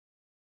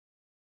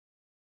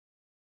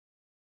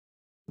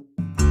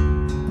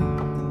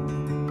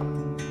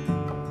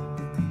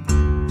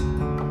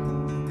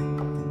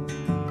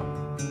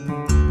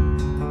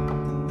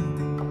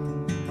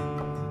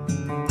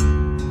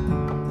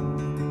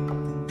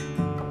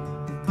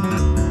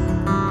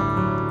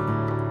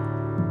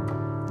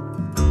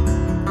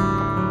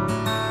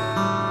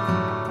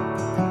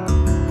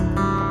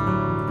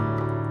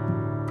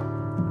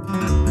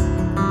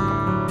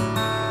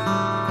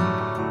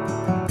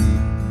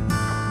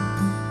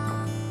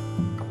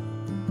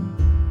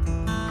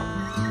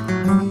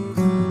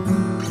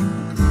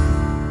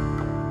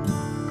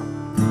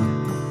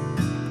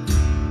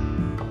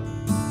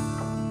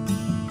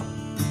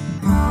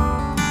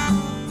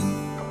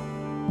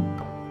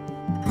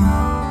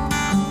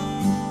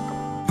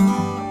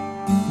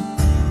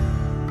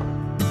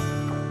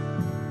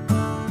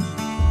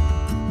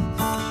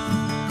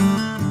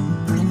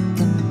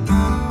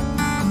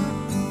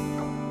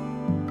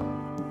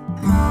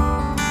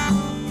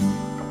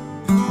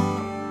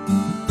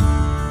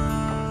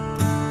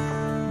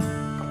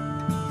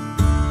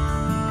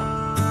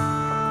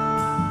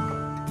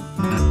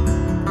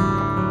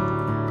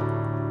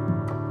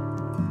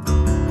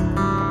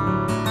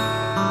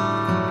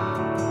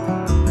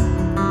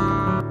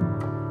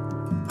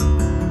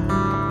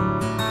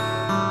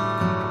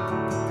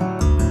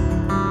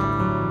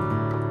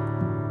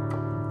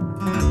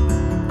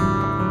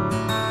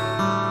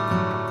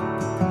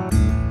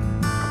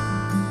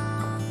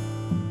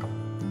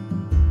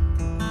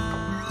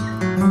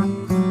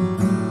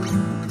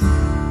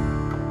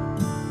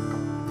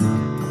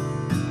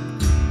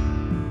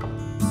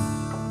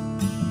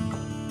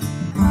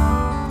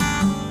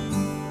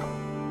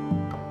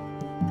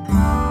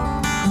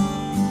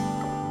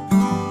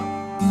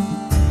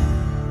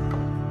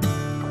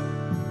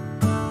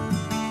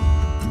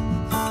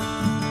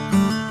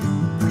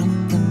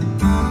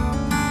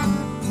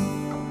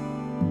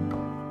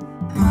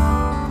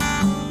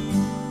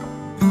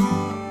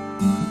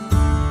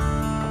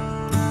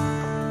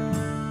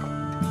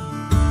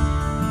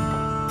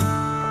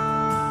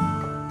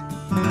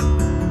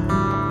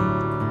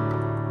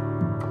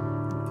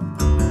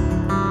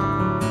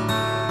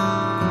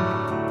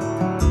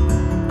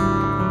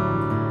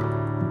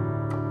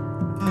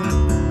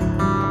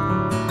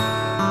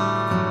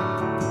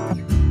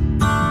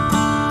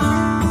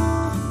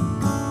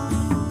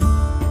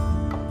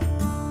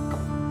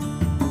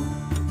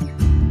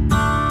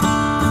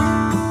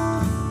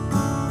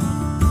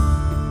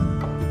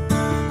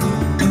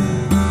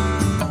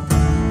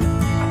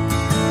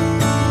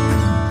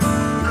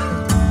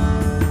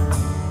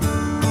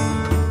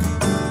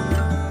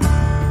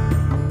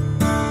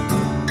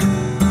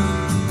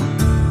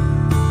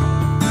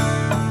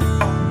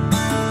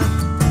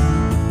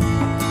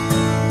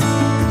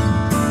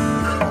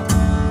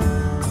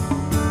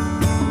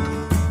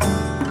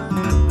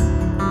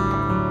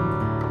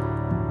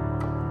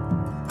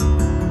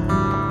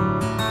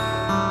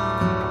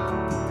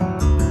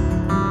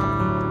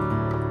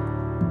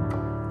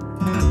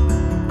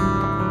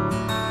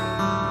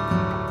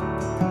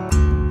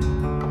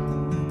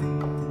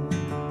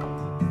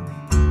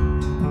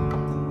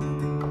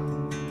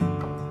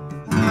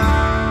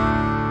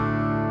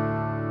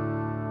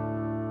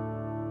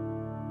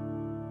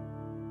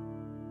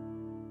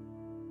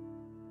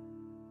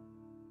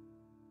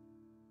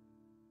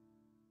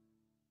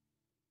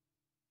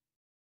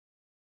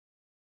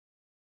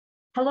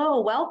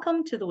Hello,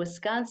 welcome to the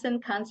Wisconsin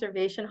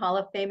Conservation Hall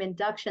of Fame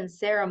induction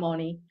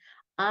ceremony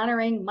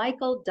honoring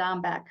Michael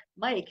Dombeck,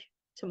 Mike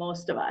to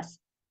most of us.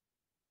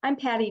 I'm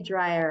Patty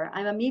Dreyer.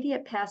 I'm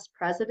immediate past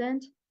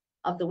president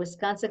of the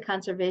Wisconsin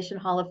Conservation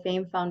Hall of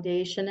Fame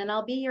Foundation, and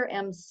I'll be your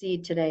MC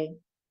today.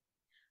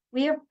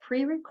 We have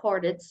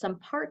pre-recorded some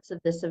parts of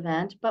this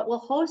event, but we'll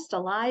host a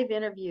live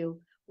interview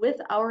with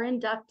our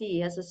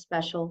inductee as a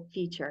special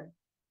feature.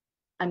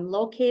 I'm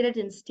located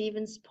in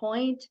Stevens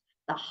Point,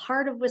 the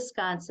heart of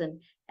Wisconsin,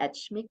 at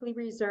Schmeeckley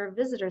Reserve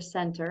Visitor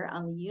Center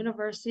on the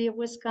University of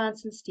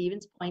Wisconsin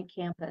Stevens Point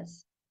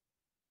campus.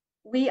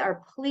 We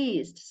are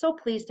pleased, so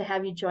pleased to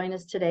have you join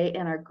us today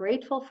and are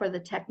grateful for the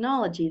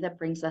technology that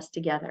brings us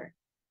together.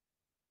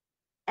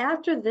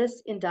 After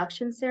this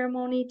induction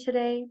ceremony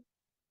today,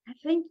 I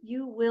think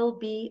you will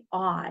be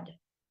awed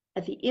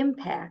at the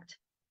impact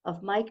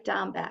of Mike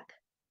Dombeck,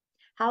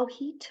 how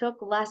he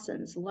took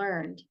lessons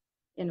learned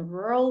in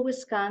rural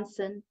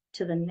Wisconsin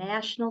to the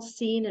national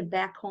scene and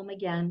back home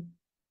again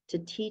to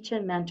teach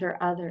and mentor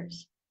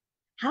others.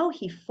 How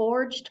he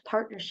forged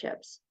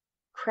partnerships,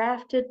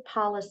 crafted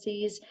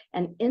policies,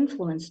 and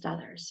influenced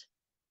others,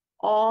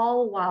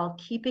 all while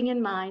keeping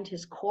in mind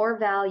his core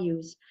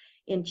values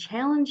in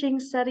challenging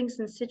settings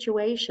and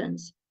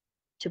situations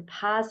to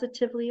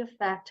positively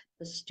affect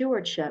the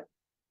stewardship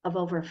of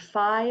over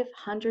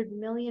 500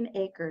 million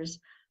acres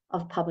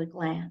of public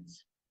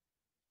lands.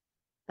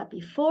 But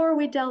before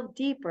we delve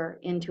deeper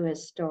into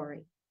his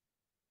story,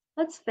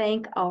 let's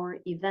thank our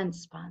event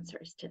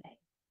sponsors today.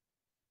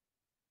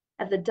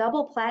 At the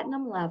double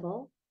platinum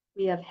level,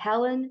 we have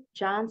Helen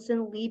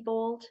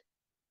Johnson-Liebold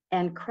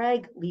and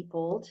Craig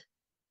Liebold.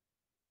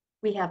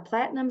 We have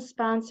platinum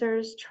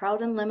sponsors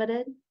Trout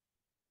Unlimited,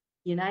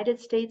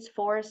 United States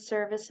Forest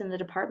Service and the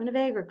Department of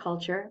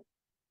Agriculture,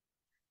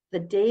 the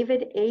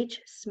David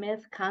H.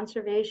 Smith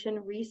Conservation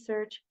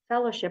Research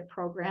Fellowship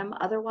Program,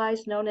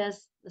 otherwise known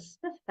as the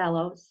Smith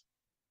Fellows.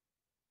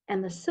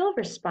 And the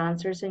silver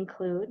sponsors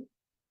include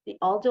the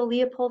Aldo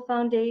Leopold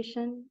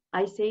Foundation,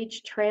 Ice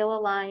Age Trail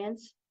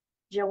Alliance,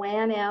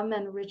 Joanne M.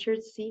 and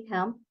Richard C.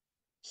 Hemp,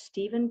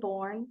 Stephen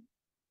Bourne,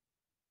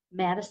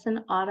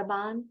 Madison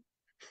Audubon,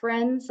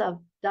 Friends of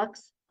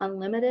Ducks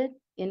Unlimited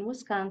in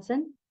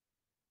Wisconsin,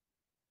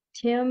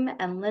 Tim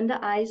and Linda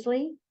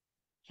Isley,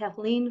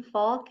 Kathleen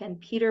Falk and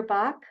Peter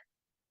Bach,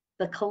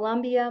 the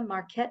Columbia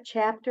Marquette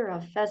chapter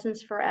of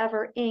Pheasants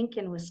Forever, Inc.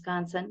 in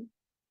Wisconsin.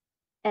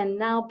 And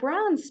now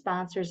bronze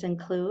sponsors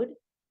include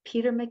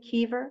Peter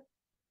McKeever,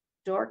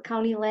 Door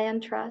County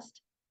Land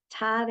Trust,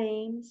 Todd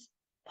Ames,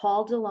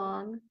 Paul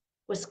DeLong,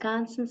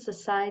 Wisconsin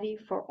Society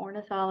for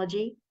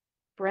Ornithology,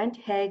 Brent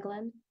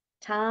Haglund,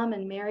 Tom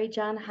and Mary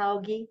John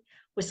Hauge,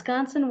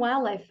 Wisconsin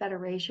Wildlife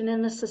Federation,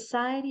 and the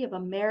Society of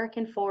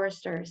American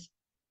Foresters.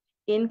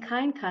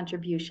 In-kind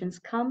contributions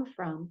come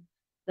from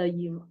the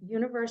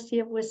University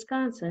of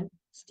Wisconsin,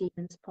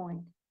 Stevens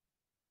Point.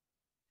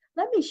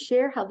 Let me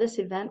share how this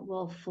event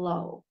will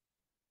flow.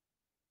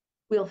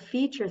 We'll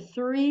feature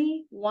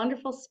 3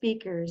 wonderful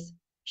speakers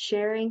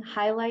sharing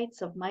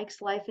highlights of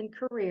Mike's life and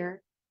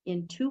career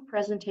in 2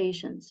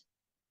 presentations.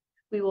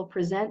 We will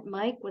present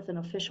Mike with an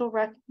official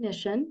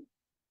recognition,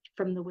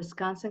 from the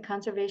Wisconsin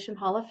Conservation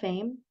Hall of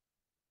Fame,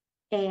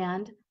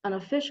 and an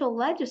official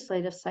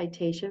legislative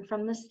citation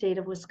from the state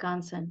of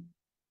Wisconsin.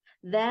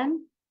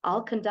 Then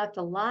I'll conduct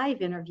a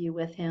live interview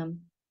with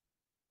him.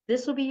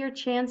 This will be your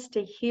chance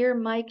to hear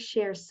Mike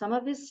share some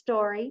of his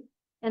story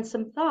and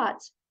some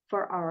thoughts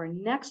for our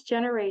next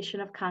generation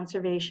of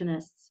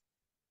conservationists.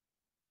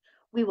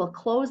 We will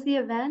close the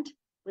event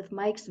with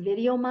Mike's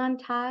video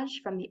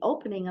montage from the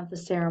opening of the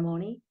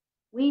ceremony.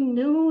 We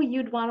knew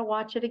you'd want to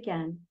watch it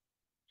again.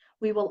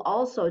 We will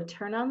also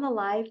turn on the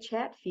live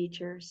chat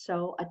feature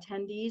so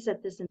attendees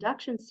at this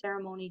induction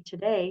ceremony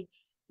today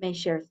may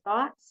share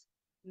thoughts,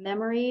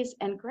 memories,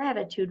 and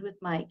gratitude with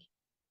Mike.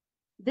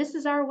 This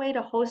is our way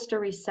to host a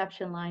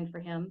reception line for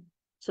him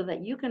so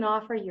that you can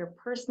offer your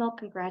personal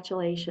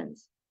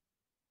congratulations.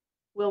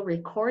 We'll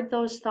record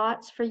those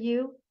thoughts for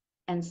you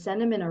and send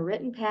them in a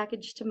written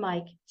package to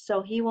Mike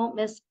so he won't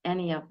miss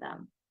any of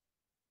them.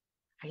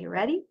 Are you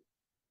ready?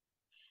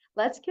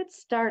 Let's get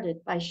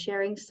started by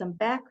sharing some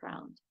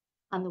background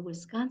on the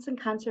Wisconsin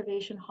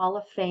Conservation Hall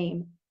of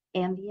Fame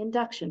and the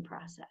induction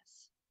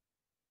process.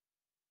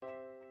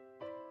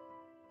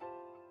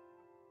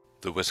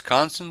 The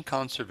Wisconsin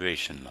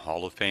Conservation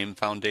Hall of Fame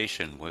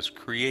Foundation was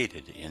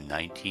created in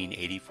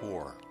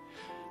 1984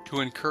 to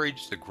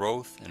encourage the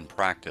growth and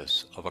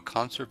practice of a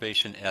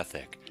conservation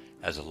ethic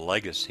as a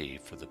legacy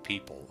for the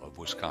people of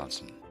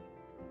Wisconsin.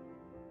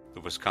 The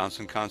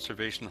Wisconsin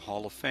Conservation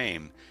Hall of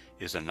Fame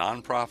is a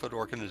nonprofit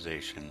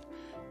organization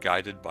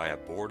guided by a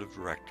board of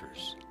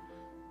directors.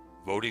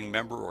 Voting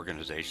member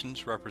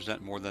organizations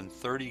represent more than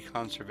 30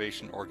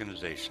 conservation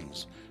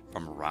organizations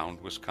from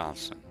around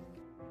Wisconsin.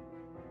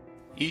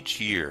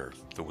 Each year,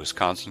 the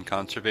Wisconsin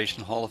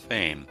Conservation Hall of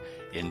Fame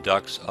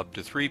inducts up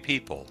to 3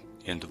 people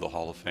into the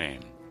Hall of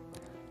Fame.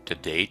 To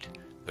date,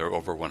 there are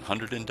over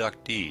 100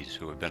 inductees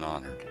who have been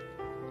honored.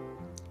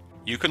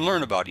 You can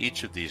learn about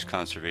each of these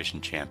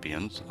conservation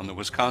champions on the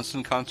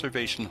Wisconsin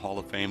Conservation Hall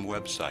of Fame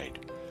website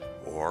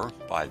or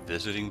by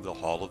visiting the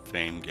Hall of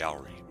Fame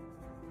Gallery.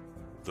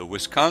 The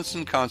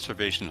Wisconsin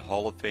Conservation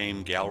Hall of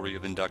Fame Gallery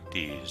of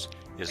Inductees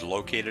is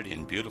located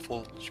in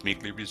beautiful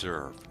Schmeeckley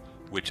Reserve,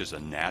 which is a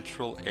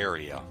natural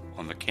area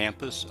on the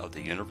campus of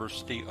the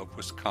University of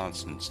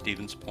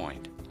Wisconsin-Stevens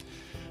Point,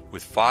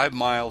 with 5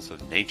 miles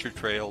of nature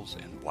trails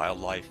and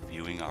wildlife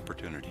viewing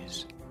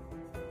opportunities.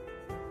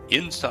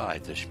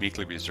 Inside the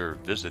Schmeeckley Reserve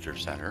Visitor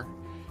Center,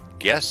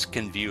 guests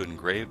can view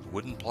engraved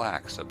wooden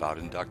plaques about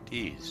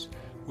inductees,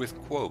 with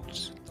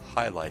quotes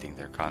highlighting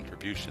their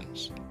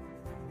contributions.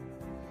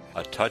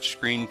 A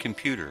touchscreen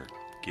computer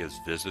gives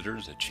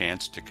visitors a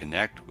chance to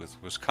connect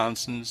with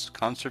Wisconsin's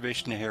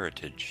conservation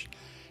heritage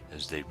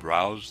as they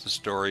browse the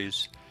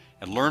stories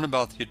and learn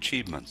about the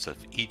achievements of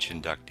each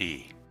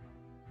inductee.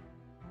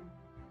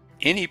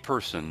 Any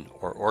person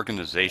or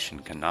organization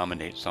can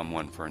nominate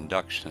someone for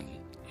induction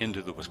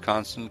into the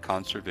Wisconsin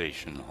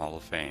Conservation Hall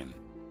of Fame.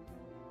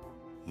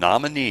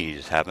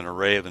 Nominees have an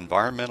array of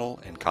environmental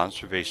and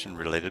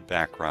conservation-related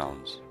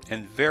backgrounds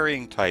and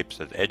varying types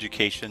of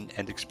education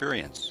and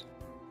experience.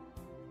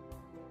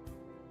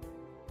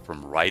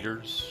 From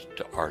writers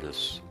to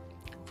artists,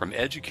 from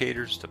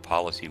educators to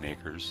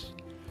policymakers,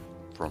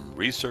 from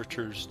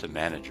researchers to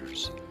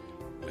managers,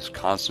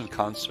 Wisconsin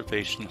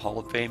Conservation Hall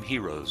of Fame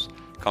heroes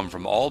come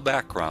from all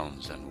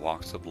backgrounds and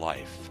walks of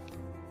life.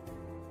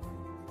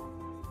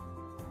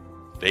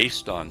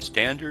 Based on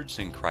standards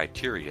and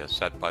criteria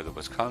set by the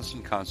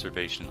Wisconsin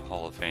Conservation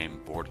Hall of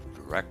Fame Board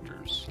of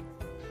Directors,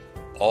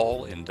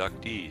 all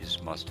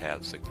inductees must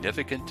have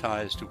significant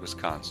ties to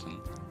Wisconsin,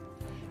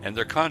 and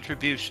their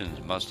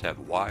contributions must have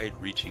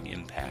wide-reaching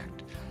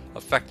impact,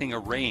 affecting a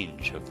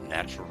range of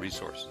natural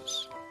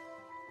resources.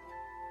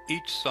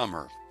 Each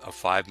summer, a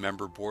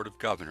 5-member Board of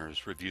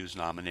Governors reviews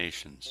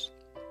nominations.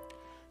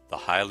 The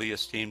highly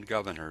esteemed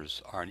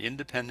governors are an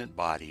independent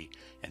body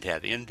and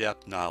have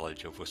in-depth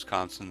knowledge of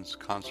Wisconsin's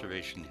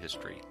conservation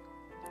history.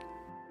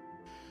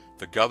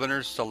 The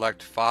governors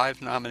select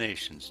 5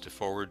 nominations to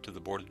forward to the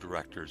Board of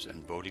Directors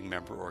and voting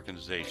member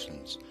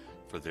organizations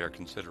for their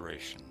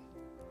consideration.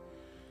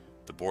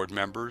 The board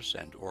members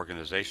and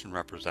organization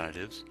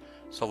representatives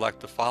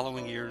select the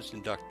following year's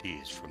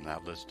inductees from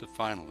that list of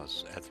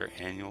finalists at their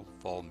annual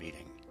fall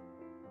meeting.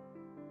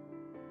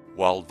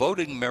 While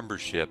voting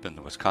membership in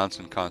the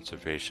Wisconsin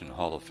Conservation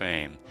Hall of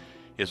Fame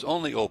is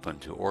only open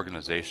to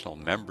organizational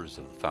members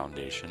of the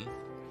foundation,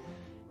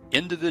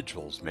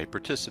 individuals may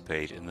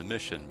participate in the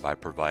mission by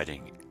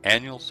providing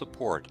annual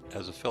support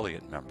as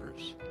affiliate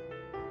members.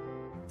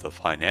 The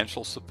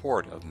financial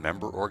support of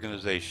member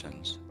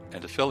organizations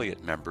and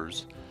affiliate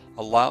members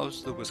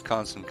allows the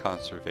Wisconsin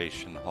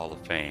Conservation Hall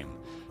of Fame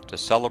to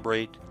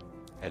celebrate,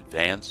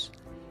 advance,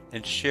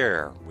 and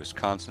share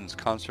Wisconsin's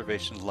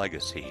conservation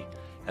legacy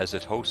as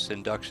it hosts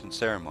induction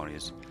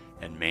ceremonies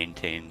and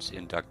maintains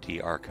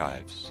inductee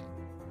archives.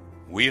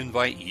 We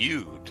invite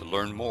you to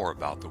learn more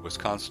about the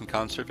Wisconsin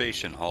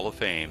Conservation Hall of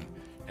Fame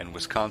and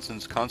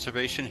Wisconsin's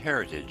conservation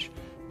heritage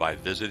by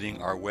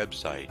visiting our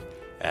website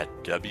at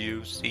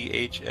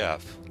WCHF.org.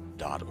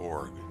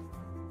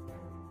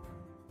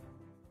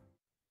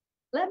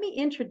 Let me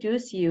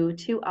introduce you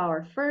to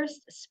our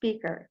first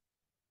speaker.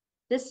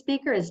 This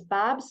speaker is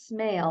Bob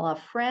Smale, a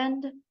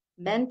friend,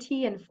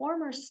 mentee, and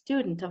former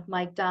student of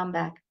Mike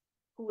Dombeck,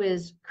 who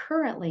is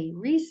currently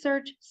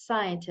research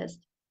scientist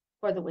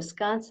for the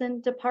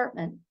Wisconsin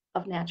Department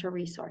of Natural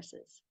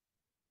Resources.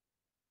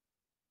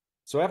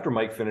 So after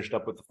Mike finished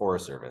up with the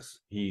Forest Service,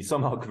 he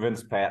somehow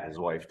convinced Pat, his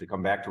wife, to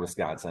come back to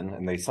Wisconsin,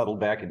 and they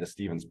settled back into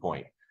Stevens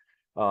Point.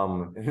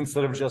 And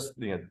instead of just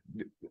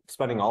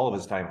spending all of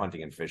his time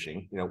hunting and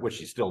fishing, which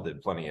he still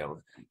did plenty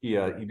of, he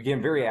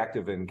became very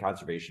active in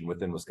conservation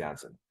within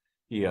Wisconsin.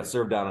 He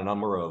served on a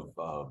number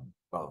of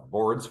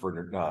boards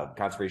for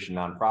conservation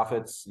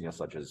nonprofits,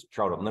 such as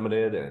Trout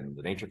Unlimited and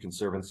the Nature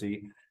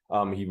Conservancy.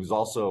 He was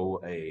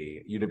also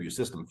a UW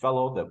System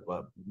Fellow that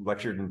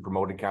lectured and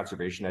promoted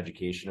conservation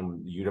education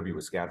in the UW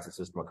Wisconsin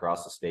system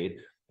across the state,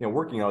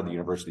 working out of the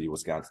University of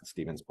Wisconsin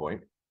Stevens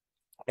Point.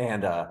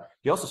 And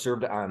he also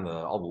served on the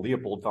Aldo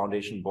Leopold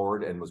Foundation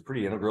board and was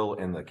pretty integral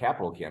in the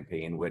capital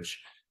campaign, which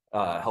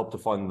helped to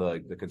fund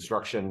the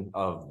construction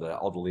of the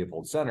Aldo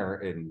Leopold Center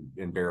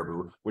in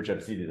Baraboo, which I'm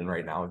seated in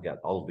right now. I've got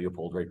Aldo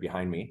Leopold right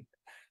behind me.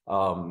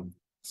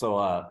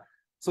 So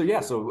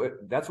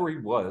that's where he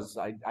was.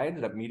 I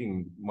ended up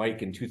meeting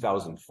Mike in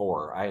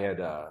 2004. I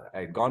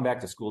had gone back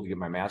to school to get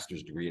my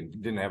master's degree and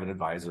didn't have an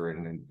advisor,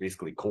 and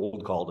basically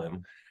cold called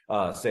him,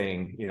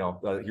 saying,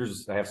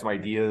 I have some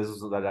ideas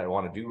that I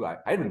want to do. I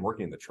had been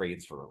working in the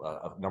trades for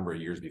a number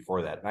of years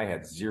before that, and I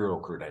had zero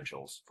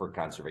credentials for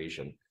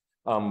conservation.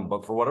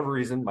 But for whatever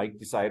reason, Mike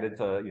decided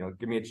to,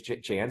 give me a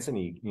chance, and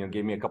he,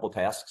 gave me a couple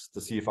tasks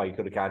to see if I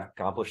could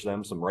accomplish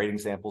them, some writing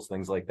samples,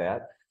 things like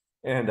that.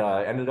 And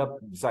ended up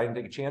deciding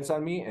to take a chance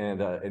on me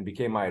and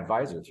became my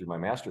advisor through my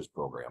master's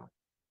program.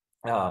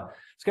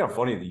 It's kind of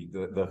funny,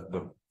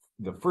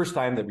 the first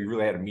time that we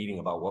really had a meeting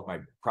about what my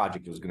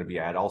project was going to be,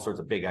 I had all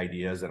sorts of big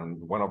ideas and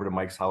went over to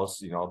Mike's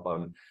house, up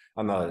on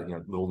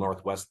the little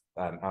northwest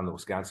on the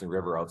Wisconsin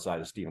River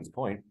outside of Stevens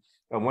Point.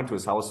 I went to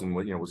his house and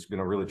was going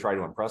to really try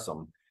to impress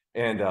him.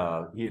 And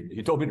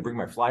he told me to bring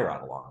my fly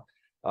rod along.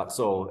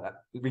 So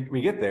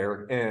we get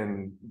there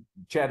and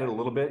chatted a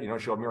little bit,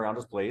 showed me around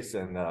his place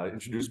and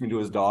introduced me to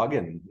his dog.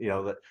 And,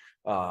 and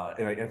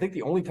I think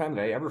the only time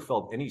that I ever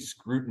felt any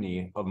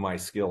scrutiny of my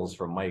skills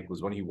from Mike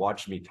was when he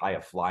watched me tie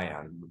a fly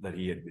on that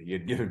he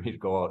had given me to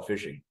go out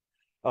fishing.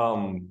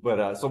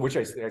 Which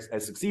I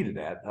succeeded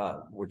at,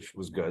 which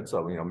was good.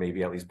 So,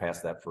 maybe at least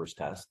pass that first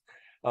test.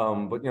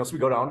 So we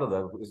go down to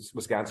the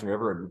Wisconsin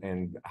River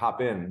and hop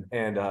in,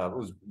 and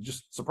was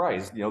just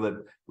surprised,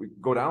 that we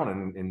go down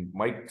and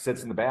Mike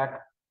sits in the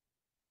back,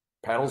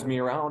 paddles me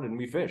around, and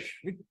we fish.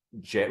 We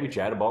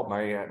chat about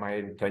my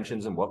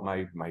intentions and what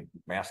my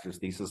master's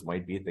thesis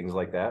might be, things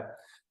like that.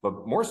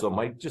 But more so,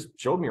 Mike just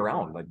showed me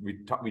around. Like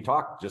we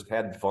talked, just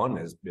had fun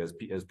as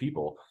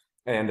people.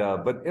 And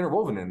but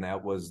interwoven in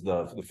that was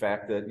the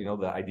fact that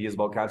the ideas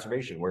about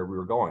conservation, where we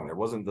were going. There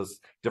wasn't this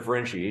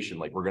differentiation,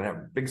 like we're going to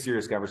have a big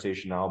serious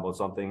conversation now about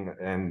something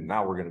and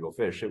now we're going to go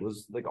fish. It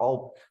was like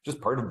all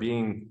just part of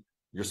being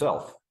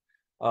yourself,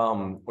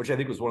 which I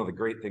think was one of the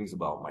great things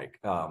about Mike,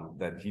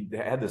 that he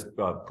had this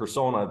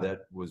persona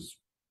that was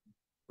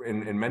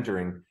in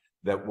mentoring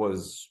that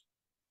was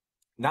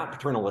not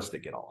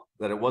paternalistic at all.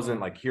 That it wasn't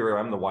like, here,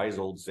 I'm the wise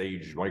old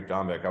sage, Mike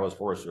Dombeck, I was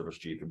Forest Service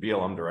chief, and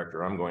BLM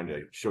director, I'm going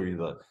to show you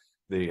the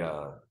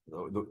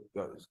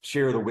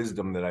share the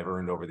wisdom that I've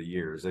earned over the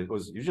years. He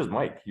was just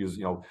Mike. He was,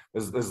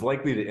 is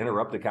likely to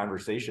interrupt the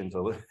conversation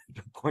to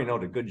point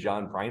out a good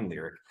John Prine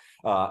lyric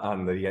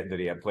that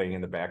he had playing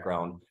in the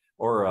background,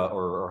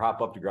 or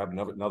hop up to grab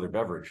another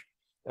beverage.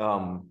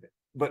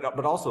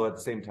 But also at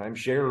the same time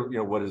share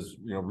what is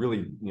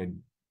really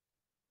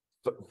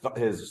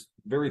his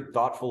very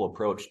thoughtful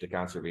approach to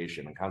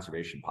conservation and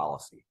conservation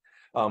policy.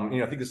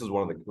 I think this is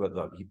one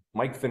of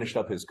Mike finished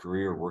up his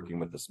career working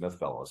with the Smith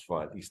Fellows.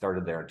 He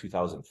started there in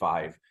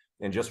 2005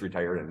 and just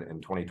retired in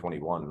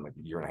 2021, like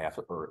a year and a half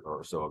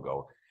or so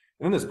ago.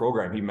 And in this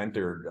program, he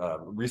mentored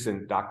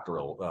recent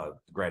doctoral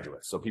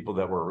graduates. So people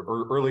that were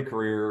early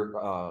career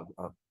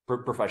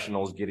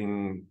professionals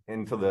getting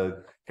into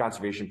the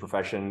conservation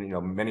profession,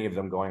 many of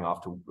them going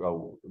off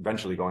to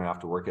eventually going off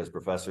to work as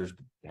professors,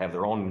 have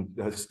their own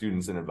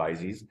students and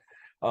advisees.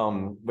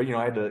 But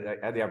I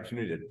had the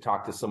opportunity to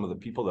talk to some of the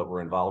people that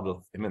were involved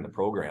with him in the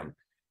program,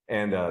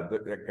 and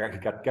I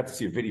got to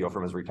see a video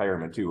from his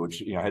retirement too,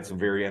 which had some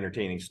very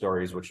entertaining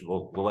stories, which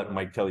we'll let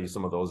Mike tell you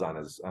some of those on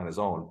his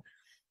own.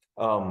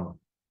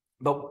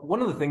 But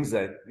one of the things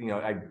that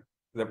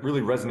that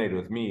really resonated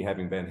with me,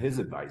 having been his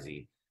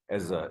advisee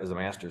as a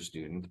master's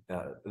student,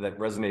 that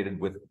resonated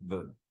with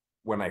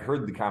when I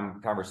heard the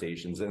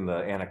conversations and the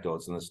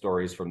anecdotes and the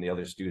stories from the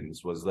other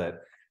students, was that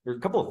there's a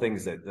couple of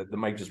things that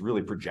Mike just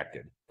really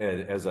projected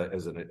as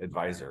an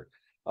advisor.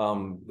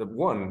 The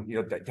one,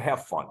 to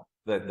have fun,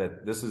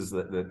 that this is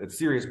it's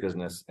serious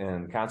business,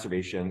 and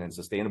conservation and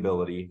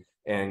sustainability,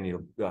 and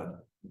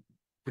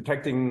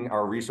protecting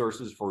our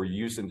resources for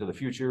use into the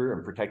future,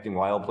 and protecting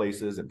wild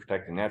places and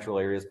protecting natural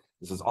areas.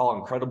 This is all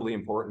incredibly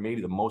important,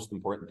 maybe the most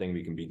important thing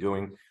we can be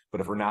doing. But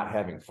if we're not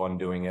having fun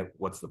doing it,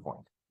 what's the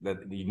point?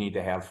 That you need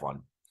to have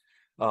fun.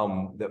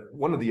 That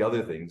one of the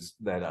other things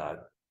that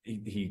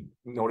he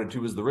noted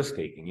too was the risk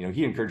taking. You know,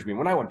 he encouraged me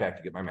when I went back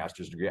to get my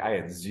master's degree. I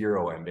had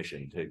zero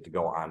ambition to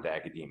go on to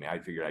academia. I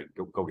figured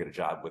I'd go get a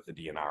job with the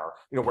DNR,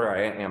 you know, where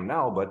I am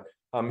now. But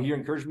he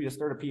encouraged me to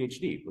start a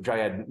PhD, which I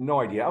had no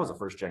idea. I was a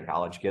first-gen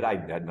college kid. I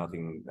had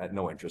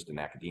no interest in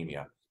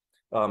academia.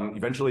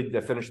 Eventually,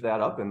 I finished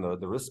that up, and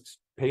the risks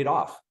paid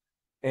off.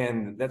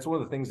 And that's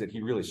one of the things that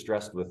he really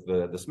stressed with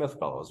the Smith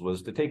Fellows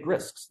was to take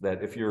risks.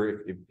 That if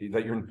you're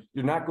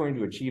not going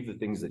to achieve the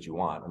things that you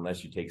want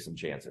unless you take some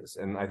chances.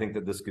 And I think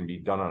that this can be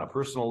done on a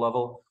personal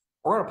level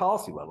or on a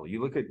policy level.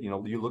 You look at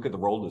the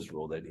roadless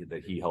rule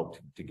that he helped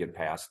to get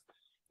passed.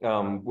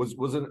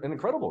 Was an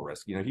incredible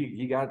risk. You know,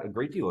 he got a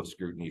great deal of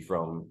scrutiny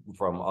from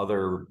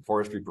other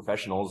forestry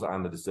professionals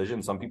on the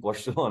decision. Some people are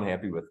still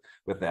unhappy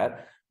with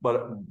that,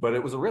 but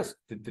it was a risk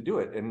to do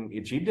it, and he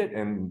achieved it.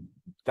 And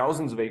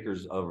thousands of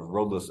acres of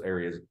roadless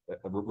areas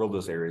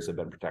have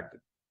been protected.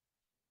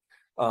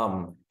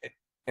 And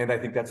I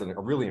think that's a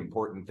really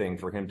important thing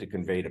for him to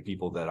convey to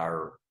people that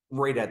are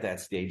right at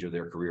that stage of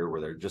their career where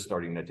they're just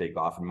starting to take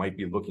off and might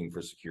be looking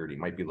for security,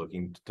 might be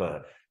looking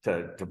to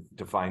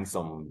find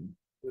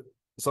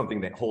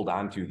something that hold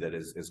on to that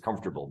is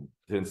comfortable.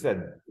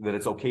 Instead, that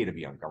it's okay to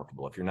be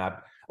uncomfortable. If you're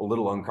not a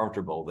little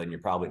uncomfortable, then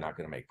you're probably not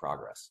going to make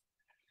progress.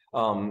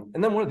 And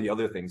then one of the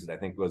other things that I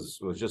think was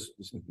just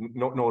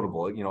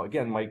notable, you know,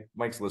 again,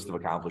 Mike's list of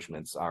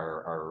accomplishments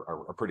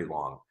are pretty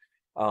long.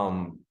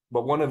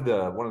 But one of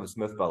the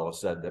Smith Fellows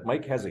said that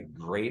Mike has a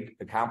great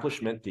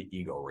accomplishment to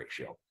ego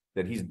ratio,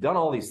 that he's done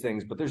all these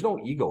things, but there's no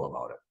ego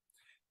about it.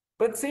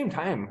 But at the same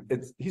time,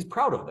 he's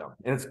proud of them.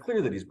 And it's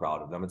clear that he's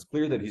proud of them. It's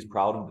clear that he's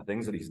proud of the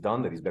things that he's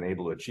done, that he's been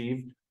able to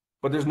achieve.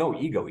 But there's no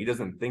ego. He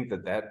doesn't think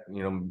that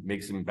you know,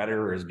 makes him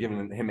better or has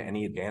given him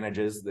any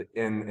advantages.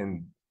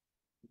 And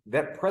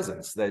that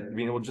presence, that,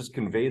 you know, will just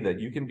convey that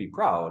you can be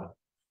proud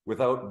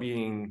without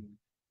being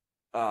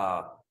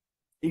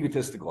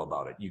egotistical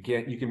about it. You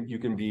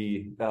can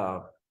be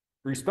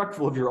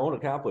respectful of your own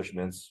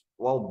accomplishments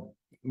while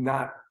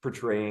not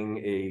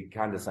portraying a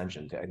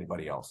condescension to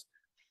anybody else.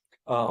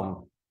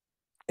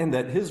 And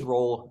that his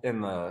role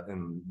in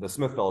the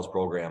Smith Fellows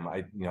program,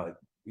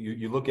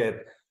 you look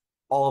at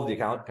all of the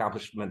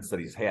accomplishments that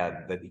he's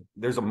had, that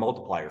there's a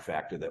multiplier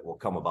factor that will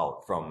come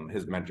about from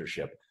his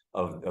mentorship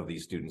of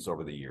these students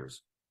over the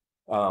years.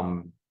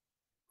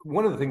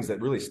 One of the things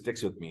that really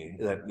sticks with me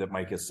that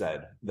Mike has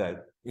said,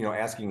 that, you know,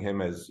 asking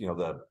him as, you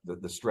know,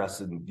 the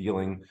stress in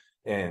dealing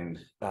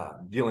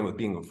with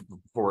being a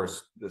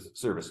Forest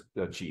Service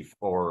chief,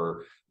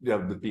 or, you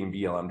know, with being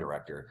BLM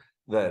director,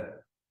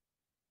 that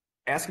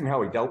ask him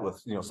how he dealt with,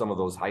 you know, some of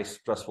those high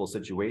stressful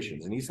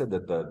situations. And he said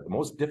that the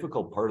most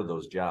difficult part of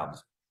those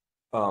jobs,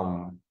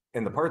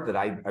 and the part that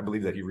I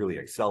believe that he really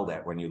excelled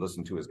at when you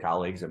listen to his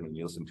colleagues and when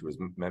you listen to his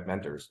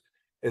mentors,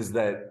 is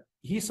that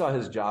he saw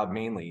his job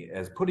mainly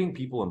as putting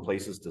people in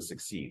places to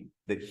succeed,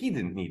 that he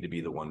didn't need to be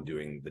the one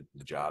doing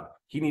the job.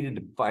 He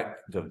needed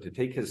to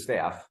take his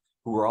staff,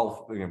 who were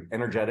all, you know,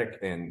 energetic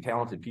and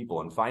talented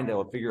people, and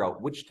figure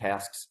out which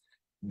tasks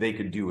they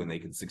could do and they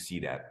could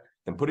succeed at.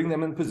 Then putting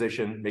them in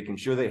position, making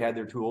sure they had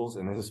their tools,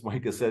 and as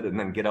Mike has said, and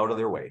then get out of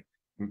their way.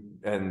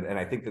 And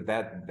I think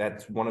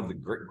that's one of the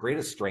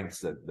greatest strengths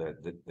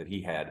that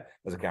he had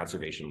as a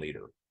conservation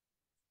leader.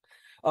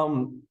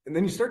 And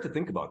then you start to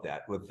think about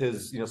that with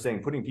his, you know,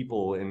 saying putting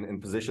people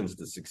in positions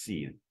to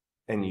succeed.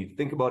 And you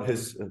think about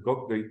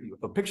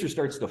a picture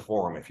starts to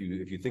form if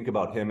you think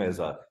about him as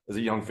a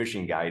young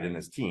fishing guide in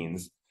his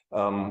teens,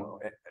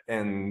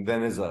 and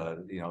then as a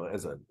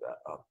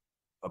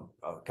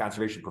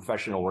conservation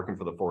professional working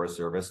for the Forest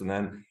Service, and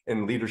then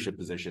in leadership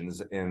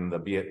positions in the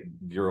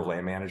Bureau of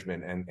Land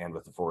Management and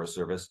with the Forest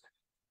Service.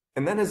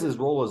 And then as his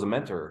role as a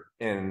mentor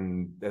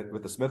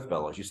with the Smith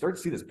Fellows, you start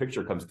to see this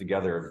picture comes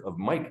together of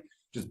Mike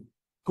just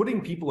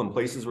putting people in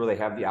places where they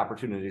have the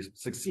opportunity to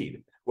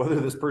succeed. Whether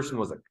this person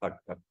was a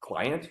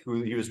client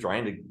who he was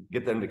trying to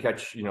get them to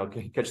catch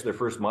their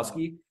first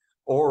muskie,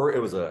 or it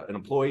was an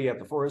employee at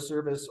the Forest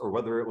Service, or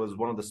whether it was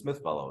one of the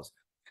Smith Fellows,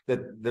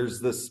 that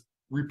there's this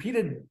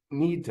repeated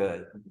need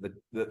the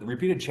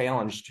repeated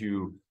challenge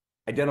to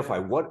identify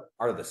what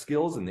are the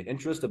skills and the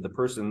interest of the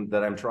person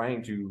that I'm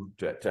trying to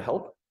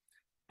help,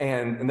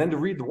 and then to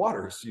read the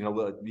waters, you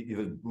know,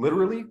 either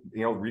literally,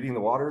 you know, reading the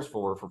waters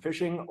for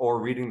fishing,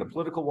 or reading the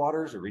political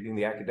waters, or reading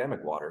the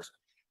academic waters,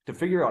 to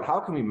figure out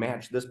how can we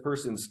match this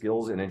person's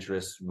skills and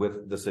interests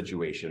with the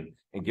situation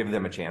and give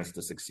them a chance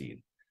to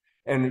succeed.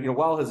 And, you know,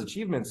 while his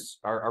achievements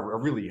are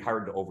really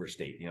hard to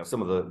overstate, you know,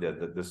 some of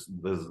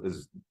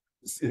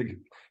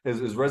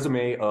his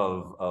resume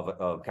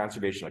of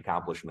conservation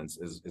accomplishments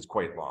is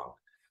quite long,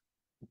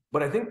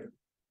 but I think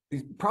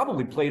he's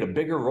probably played a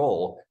bigger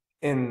role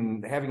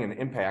in having an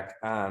impact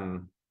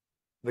on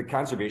the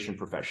conservation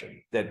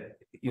profession. That,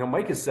 you know,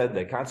 Mike has said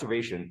that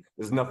conservation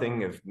is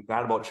nothing if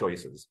not about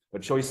choices,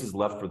 but choices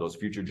left for those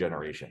future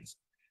generations.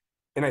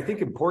 And I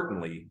think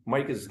importantly,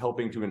 Mike is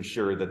helping to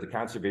ensure that the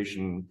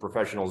conservation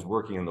professionals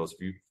working in those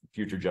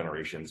future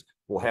generations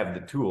will have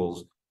the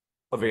tools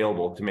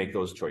available to make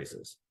those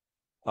choices.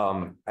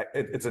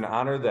 It's an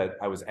honor that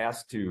I was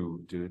asked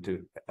to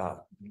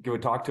give a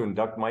talk to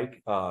induct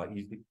Mike.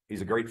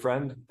 He's a great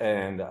friend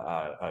and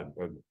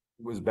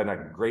has been a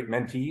great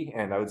mentee,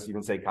 and I would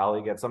even say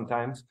colleague at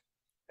sometimes.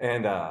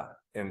 And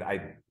I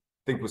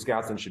think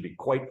Wisconsin should be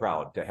quite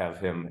proud to have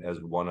him as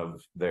one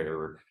of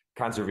their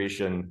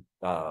conservation,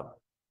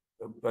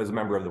 as a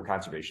member of the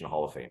Conservation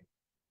Hall of Fame.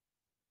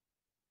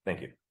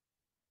 Thank you.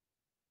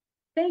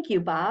 Thank you,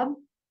 Bob.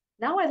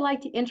 Now I'd like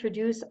to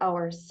introduce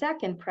our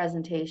second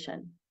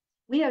presentation.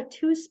 We have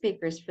two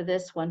speakers for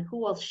this one who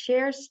will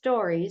share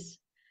stories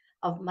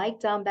of Mike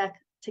Dombeck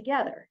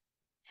together.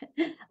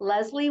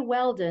 Leslie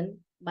Weldon,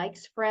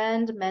 Mike's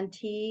friend,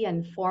 mentee,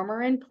 and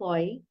former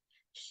employee.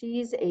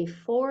 She's a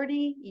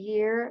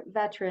 40-year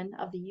veteran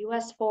of the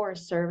U.S.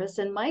 Forest Service,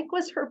 and Mike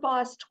was her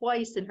boss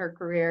twice in her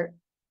career.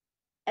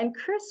 And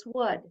Chris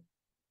Wood.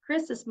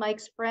 Chris is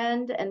Mike's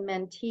friend and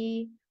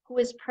mentee, who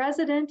is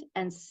president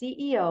and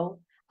CEO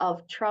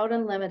of Trout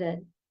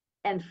Unlimited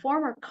and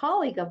former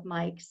colleague of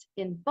Mike's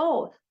in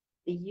both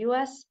the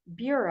U.S.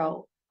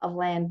 Bureau of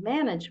Land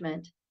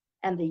Management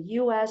and the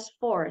U.S.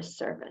 Forest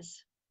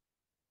Service.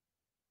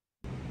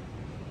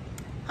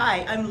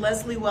 Hi, I'm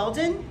Leslie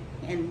Weldon,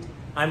 and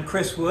I'm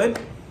Chris Wood.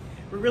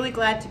 we're really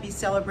glad to be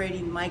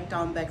celebrating Mike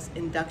Dombeck's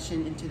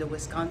induction into the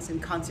Wisconsin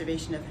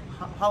Conservation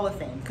Hall of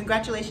Fame.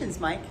 Congratulations,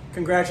 Mike.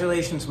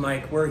 Congratulations,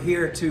 Mike. We're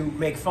here to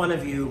make fun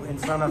of you in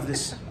front of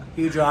this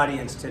huge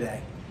audience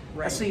today.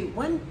 Right. Leslie,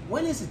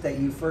 when is it that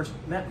you first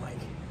met Mike?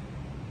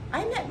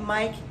 I met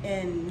Mike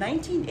in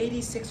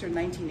 1986 or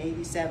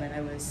 1987.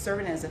 I was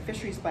serving as a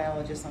fisheries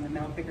biologist on the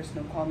Mount Baker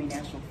Snoqualmie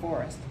National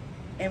Forest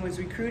and was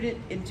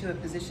recruited into a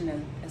position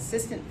as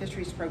assistant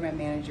fisheries program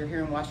manager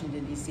here in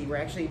Washington, D.C. We're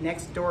actually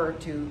next door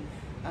to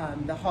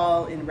the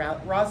hall in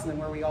Roslyn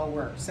where we all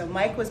work. So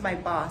Mike was my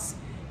boss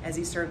as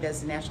he served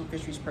as the National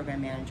Fisheries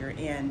Program Manager,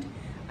 and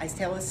I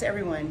tell this to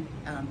everyone,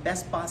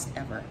 best boss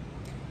ever.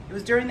 It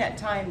was during that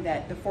time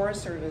that the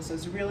Forest Service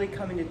was really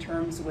coming to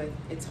terms with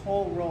its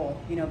whole role,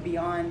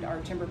 beyond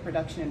our timber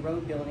production and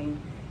road building,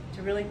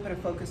 to really put a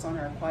focus on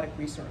our aquatic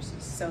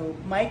resources. So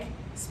Mike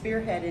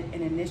spearheaded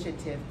an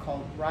initiative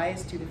called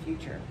Rise to the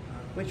Future,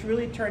 which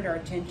really turned our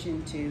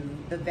attention to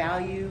the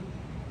value,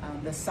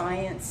 the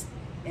science,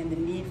 and the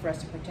need for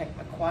us to protect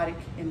aquatic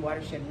and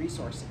watershed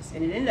resources.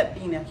 And it ended up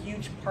being a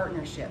huge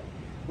partnership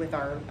with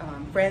our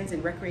friends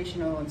in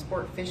recreational and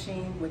sport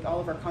fishing, with all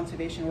of our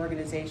conservation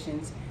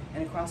organizations,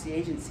 and across the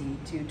agency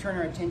to turn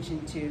our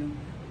attention to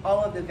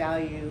all of the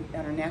value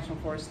on our national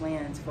forest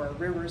lands for our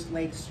rivers,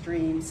 lakes,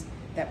 streams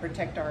that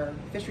protect our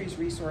fisheries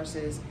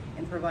resources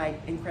and provide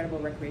incredible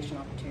recreation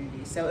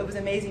opportunities. So it was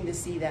amazing to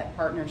see that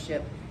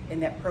partnership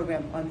and that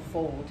program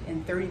unfold.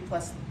 And 30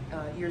 plus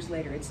years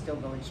later, it's still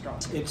going strong.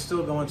 It's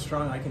still going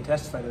strong. I can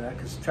testify to that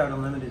because Trout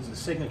Unlimited is a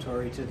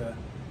signatory to the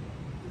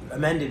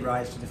amended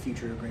Rise to the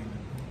Future agreement.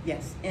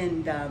 Yes,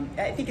 and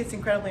I think it's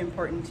incredibly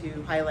important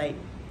to highlight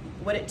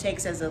what it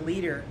takes as a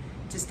leader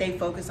to stay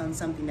focused on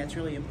something that's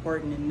really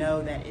important and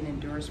know that it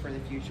endures for the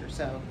future.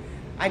 So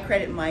I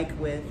credit Mike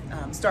with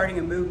starting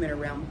a movement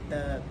around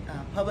the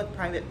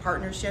public-private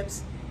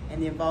partnerships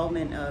and the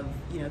involvement of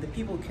the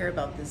people who care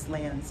about these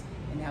lands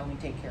and how we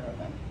take care of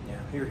them. Yeah,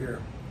 hear,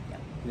 hear.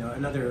 Yeah.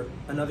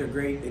 Another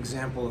great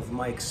example of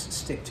Mike's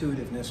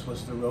stick-to-itiveness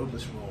was the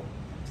roadless rule.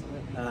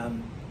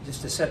 Absolutely.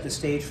 Just to set the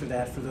stage for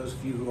that, for those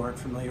of you who aren't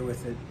familiar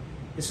with it,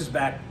 this is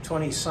back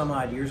 20 some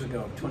odd years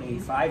ago,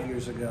 25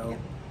 years ago. Yep.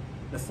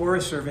 The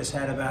Forest Service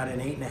had about an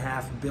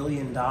 $8.5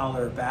 billion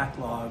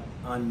backlog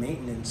on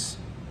maintenance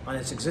on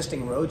its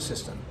existing road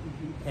system.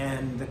 Mm-hmm.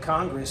 And the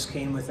Congress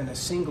came within a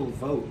single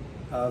vote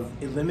of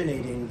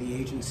eliminating the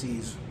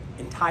agency's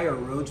entire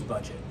roads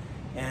budget.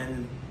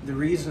 And the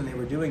reason they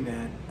were doing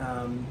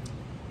that,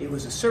 it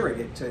was a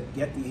surrogate to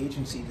get the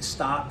agency to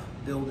stop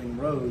building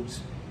roads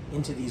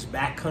into these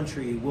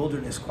backcountry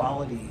wilderness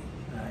quality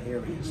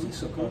areas, these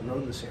so-called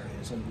roadless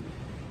areas. And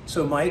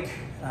so Mike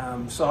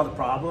saw the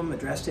problem,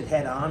 addressed it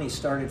head on. He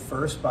started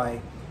first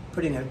by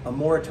putting a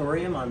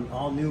moratorium on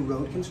all new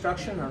road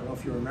construction. I don't know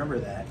if you remember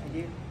that. I do.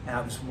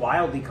 It was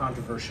wildly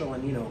controversial,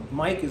 and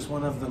Mike is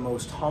one of the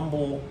most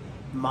humble,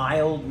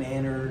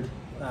 mild-mannered,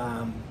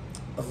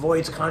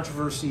 avoids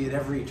controversy at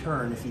every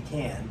turn if he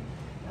can.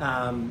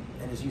 And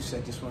as you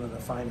said, just one of the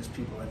finest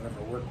people I've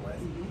ever worked with.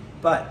 Mm-hmm.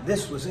 But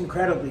this was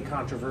incredibly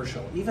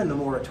controversial, even the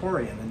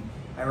moratorium. And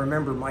I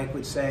remember Mike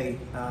would say,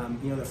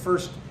 the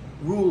first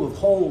rule of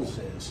holes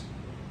is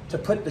to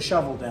put the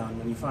shovel down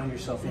when you find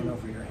yourself in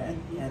over your head.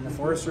 And the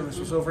Forest Service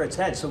was over its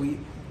head. So we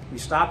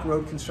stopped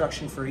road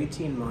construction for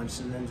 18 months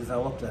and then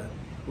developed a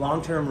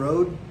long-term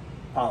road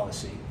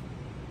policy.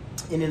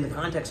 And in the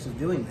context of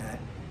doing that,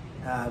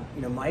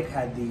 Mike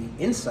had the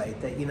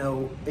insight that,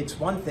 it's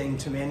one thing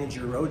to manage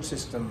your road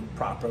system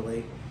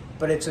properly,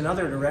 but it's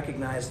another to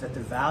recognize that the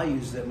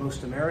values that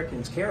most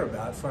Americans care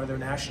about for their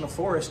national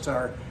forests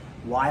are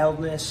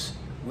wildness,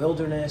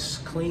 wilderness,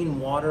 clean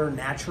water,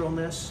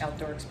 naturalness.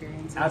 Outdoor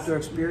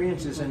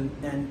experiences,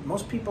 and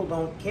most people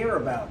don't care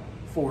about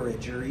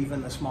forage or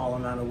even the small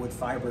amount of wood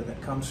fiber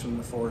that comes from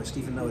the forest,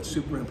 even though it's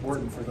super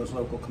important for those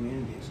local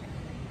communities.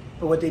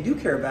 But what they do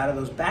care about are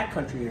those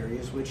backcountry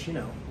areas, which, you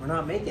know, we're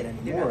not making any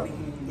They're more not of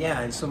making them. any Yeah,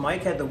 and so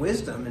Mike had the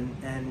wisdom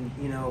and,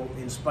 you know,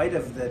 in spite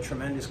of the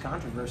tremendous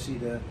controversy,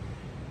 to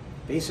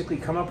basically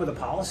come up with a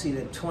policy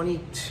that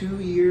 22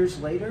 years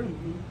later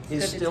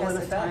is Stood the still in test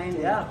of effect. time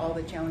and Yeah. all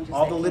the challenges.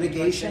 All that the came towards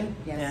litigation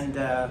it.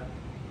 Yes.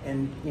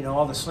 and you know,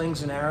 all the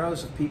slings and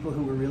arrows of people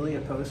who were really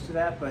opposed to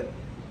that. But,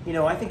 you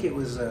know, I think it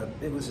was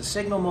a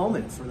signal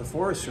moment for the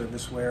Forest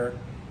Service where,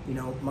 you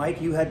know,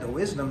 Mike, you had the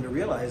wisdom to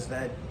realize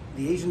that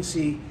the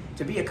agency,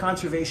 to be a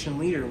conservation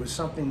leader, was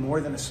something more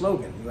than a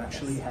slogan. You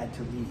actually had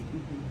to lead.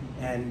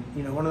 And,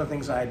 you know, one of the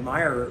things I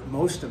admire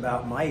most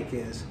about Mike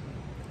is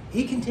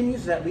he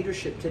continues that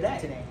leadership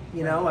today.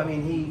 You know, I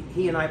mean,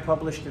 he and I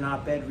published an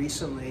op-ed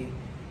recently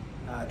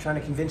trying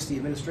to convince the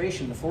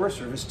administration, the Forest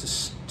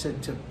Service,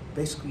 to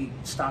basically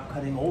stop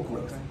cutting old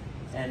growth.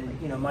 And,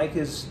 you know, Mike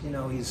is, you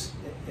know, he's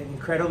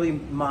incredibly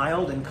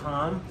mild and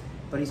calm,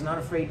 but he's not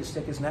afraid to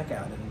stick his neck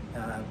out.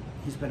 And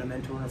he's been a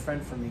mentor and a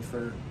friend for me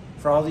for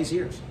all these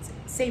years.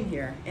 Same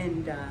here,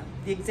 and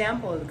the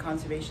example of the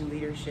conservation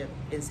leadership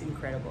is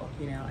incredible.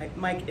 You know,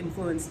 Mike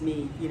influenced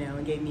me, you know,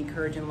 and gave me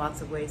courage in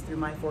lots of ways through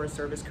my Forest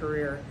Service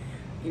career.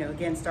 You know,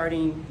 again,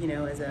 starting, you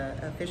know, as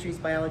a fisheries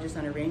biologist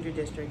on a ranger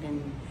district,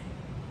 and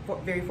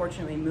very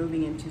fortunately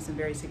moving into some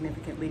very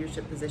significant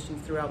leadership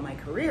positions throughout my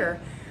career.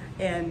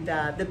 And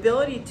the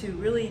ability to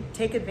really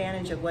take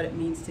advantage of what it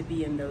means to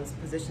be in those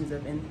positions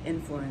of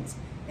influence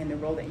and the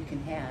role that you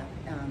can have,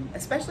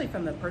 especially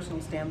from the personal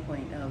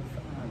standpoint of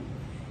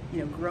you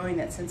know, growing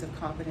that sense of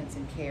confidence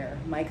and care.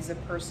 Mike is a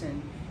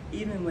person,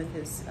 even with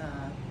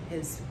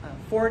his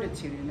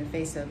fortitude in the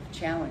face of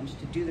challenge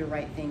to do the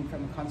right thing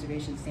from a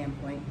conservation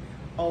standpoint,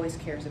 always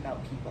cares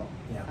about people,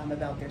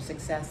 about their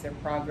success, their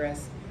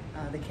progress,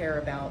 the care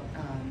about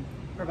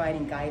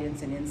providing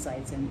guidance and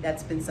insights, and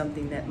that's been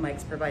something that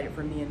Mike's provided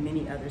for me and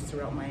many others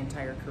throughout my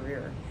entire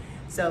career.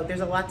 So there's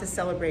a lot to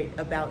celebrate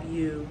about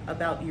you,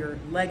 about your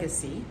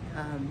legacy,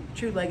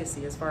 true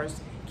legacy, as far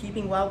as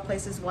keeping wild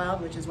places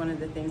wild, which is one of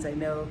the things I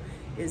know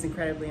is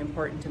incredibly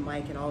important to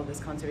Mike and all of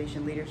his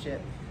conservation leadership,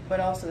 but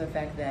also the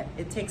fact that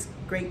it takes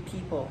great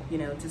people, you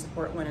know, to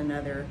support one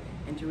another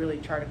and to really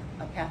chart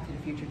a path to the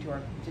future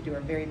to do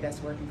our very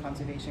best work in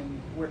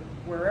conservation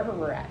wherever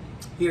we're at.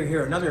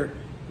 Here, another,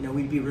 you know,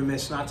 we'd be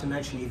remiss not to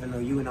mention, even though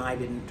you and I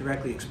didn't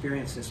directly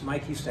experience this,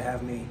 Mike used to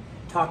have me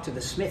talk to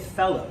the Smith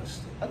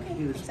Fellows. Okay,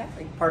 he was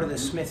exactly. part of the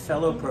Smith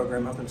Fellow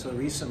program up until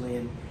recently,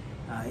 and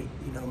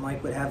you know,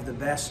 Mike would have the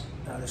best,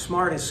 the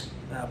smartest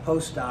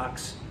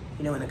postdocs,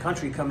 you know, in the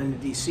country come into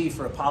DC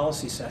for a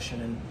policy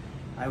session, and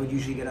I would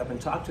usually get up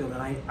and talk to him,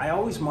 and I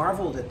always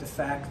marveled at the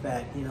fact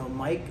that, you know,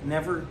 Mike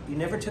you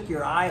never took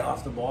your eye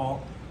off the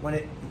ball when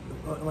it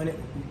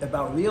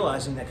about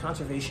realizing that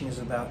conservation is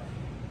about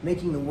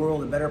making the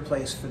world a better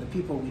place for the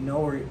people we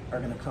know are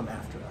going to come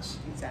after us.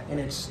 Exactly.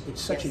 And it's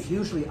such a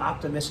hugely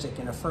optimistic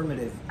and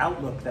affirmative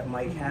outlook that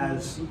Mike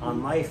has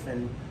on life,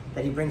 and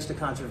that he brings to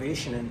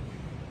conservation. And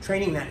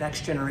training that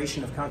next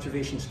generation of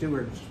conservation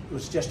stewards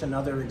was just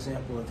another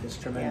example of his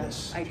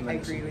tremendous. I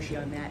agree with you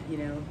on that. You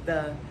know,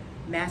 the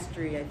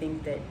mastery I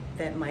think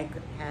that Mike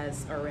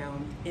has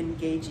around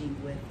engaging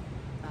with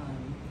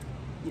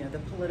you know, the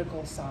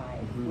political side,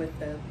 with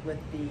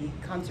the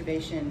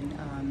conservation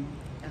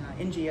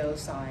NGO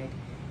side,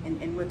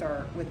 and with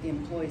the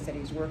employees that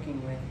he's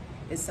working with,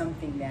 is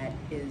something that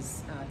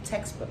is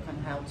textbook on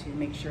how to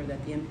make sure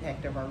that the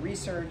impact of our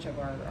research, of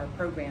our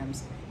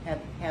programs,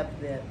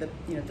 have the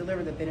you know,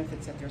 deliver the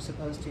benefits that they're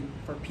supposed to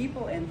for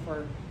people and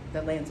for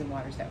the lands and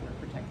waters that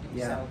we're protecting.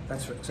 Yeah, so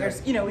that's right.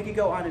 There's, you know, we could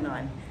go on and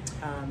on.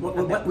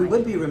 We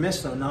would be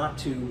remiss, though, not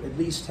to at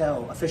least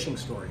tell a fishing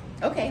story.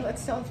 Okay,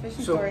 let's tell a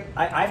fishing So story.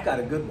 I've got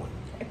a good one.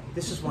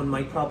 This is one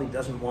Mike probably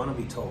doesn't want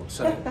to be told.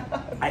 So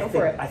I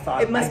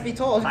thought it must be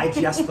told. I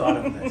just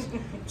thought of this.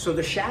 So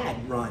the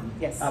shad run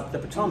Yes. up the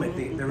Potomac,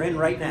 they're in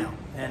right now,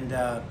 and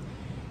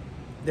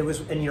there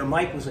was, and you know,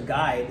 Mike was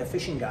a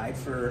fishing guide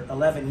for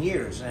 11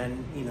 years,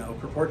 and you know,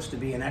 purports to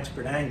be an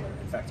expert angler.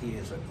 In fact, he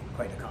is a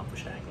quite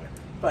accomplished angler.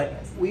 But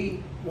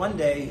one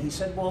day he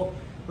said, well,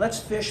 let's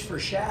fish for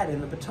shad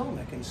in the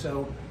Potomac, and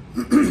so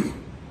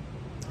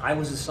I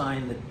was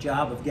assigned the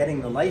job of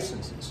getting the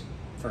licenses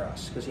for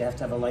us, because you have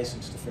to have a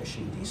license to fish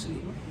in DC.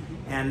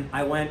 And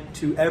I went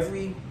to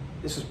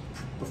this is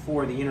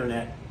before the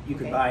internet, you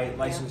could buy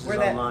licenses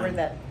online.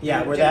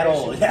 We're that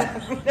old.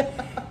 Yeah.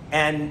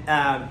 And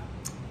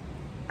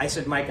I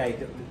said, Mike,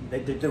 the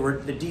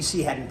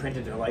DC hadn't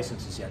printed their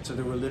licenses yet, so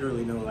there were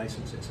literally no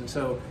licenses. And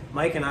so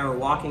Mike and I were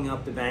walking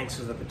up the banks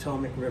of the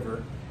Potomac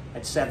River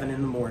at 7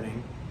 in the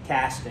morning,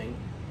 casting,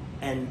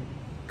 and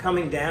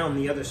coming down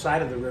the other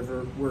side of the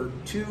river were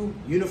 2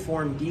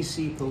 uniformed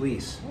DC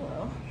police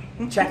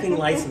checking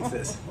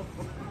licenses.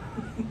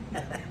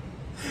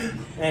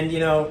 And you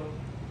know,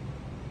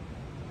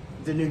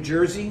 the New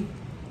Jersey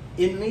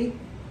in me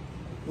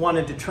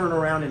wanted to turn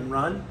around and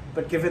run,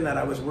 but given that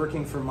I was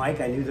working for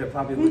Mike, I knew that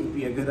probably wouldn't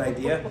be a good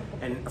idea.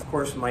 And of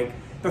course, Mike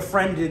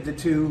befriended the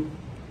 2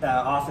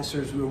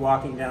 officers, we were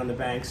walking down the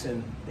banks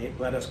and they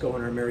let us go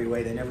on our merry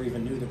way. They never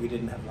even knew that we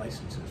didn't have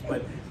licenses.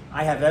 But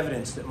I have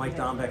evidence that Mike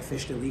Dombeck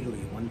fished illegally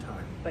at one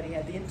time. But he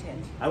had the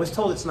intent. I was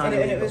told it's not And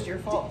illegal. it was your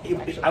fault,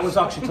 actually. I was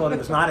actually told it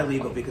was not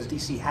illegal because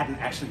DC hadn't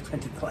actually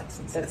printed the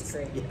licenses. That's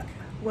great. Yeah.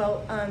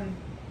 Well,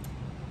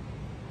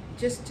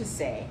 just to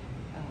say,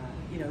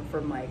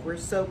 for Mike, we're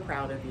so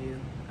proud of you.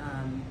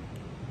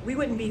 We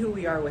wouldn't be who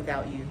we are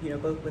without you,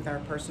 both with our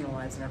personal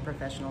lives and our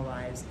professional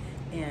lives.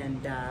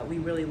 And we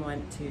really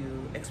want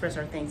to express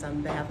our thanks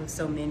on behalf of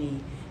so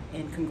many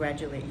and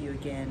congratulate you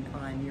again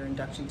on your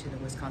induction to the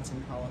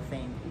Wisconsin Hall of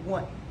Fame,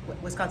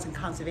 Wisconsin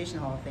Conservation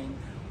Hall of Fame.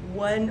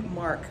 One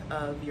mark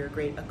of your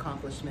great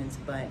accomplishments,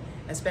 but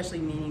especially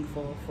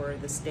meaningful for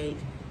the state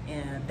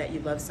and that you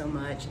love so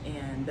much,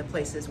 and the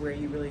places where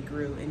you really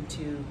grew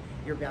into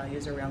your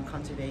values around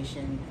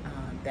conservation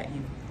that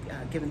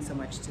you've given so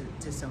much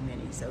to so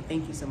many. So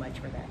thank you so much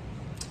for that.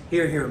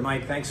 Here, here,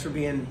 Mike. Thanks for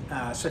being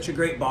such a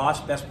great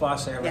boss, best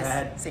boss I ever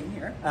had. Yes, same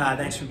here.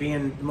 Thanks for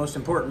being the most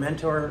important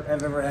mentor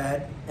I've ever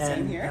had. And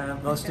Same here.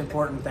 Most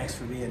important, thanks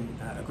for being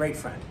a great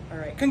friend. All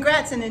right,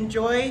 congrats and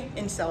enjoy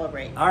and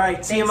celebrate. All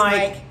right, see you, Thanks,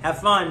 Mike. Mike.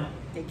 Have fun.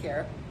 Take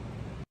care.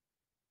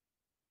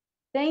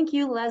 Thank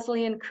you,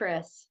 Leslie and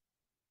Chris.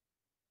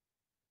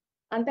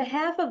 On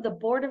behalf of the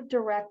Board of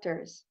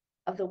Directors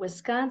of the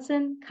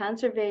Wisconsin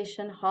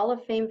Conservation Hall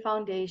of Fame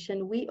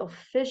Foundation, we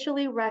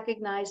officially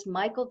recognize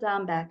Michael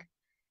Dombeck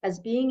as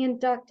being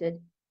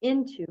inducted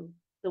into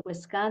the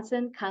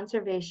Wisconsin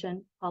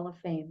Conservation Hall of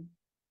Fame.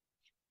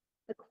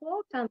 The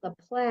quote on the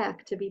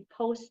plaque to be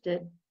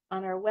posted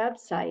on our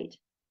website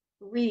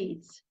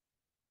reads,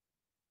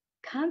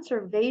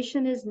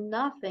 "Conservation is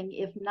nothing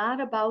if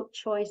not about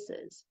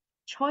choices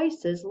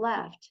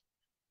left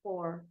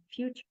for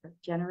future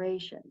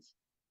generations."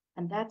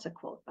 And that's a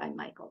quote by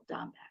Michael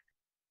Dombeck.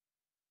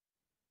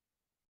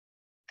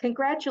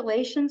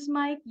 Congratulations,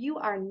 Mike. You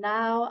are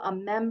now a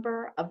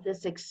member of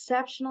this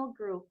exceptional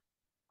group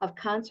of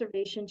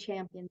conservation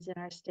champions in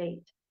our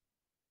state.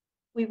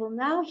 We will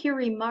now hear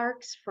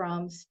remarks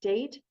from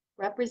State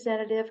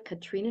Representative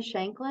Katrina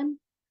Shanklin,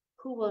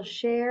 who will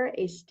share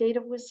a State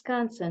of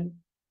Wisconsin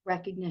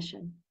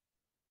recognition.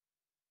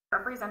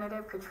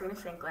 Representative Katrina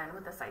Shanklin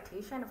with a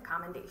citation of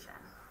commendation.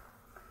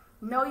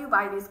 Know you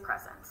by these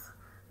presents.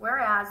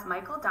 Whereas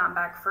Michael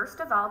Dombeck first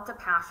developed a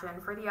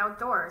passion for the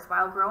outdoors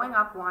while growing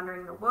up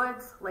wandering the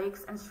woods,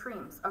 lakes, and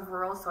streams of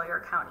rural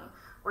Sawyer County,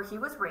 where he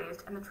was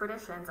raised in the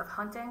traditions of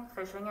hunting,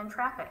 fishing, and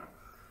trapping.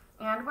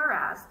 And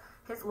whereas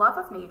his love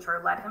of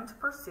nature led him to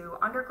pursue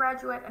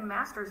undergraduate and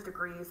master's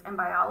degrees in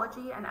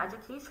biology and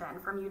education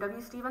from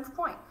UW-Stevens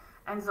Point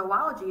and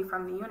zoology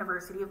from the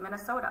University of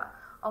Minnesota,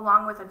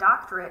 along with a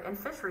doctorate in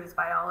fisheries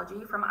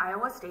biology from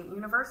Iowa State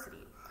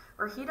University,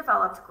 where he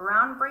developed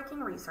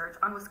groundbreaking research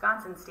on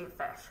Wisconsin state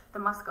fish, the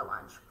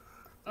muskellunge.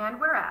 And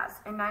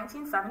whereas, in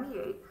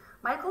 1978,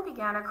 Michael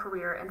began a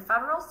career in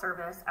federal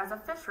service as a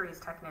fisheries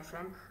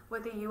technician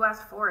with the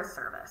U.S. Forest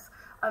Service,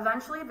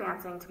 eventually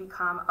advancing to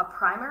become a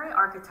primary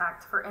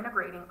architect for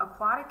integrating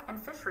aquatic and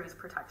fisheries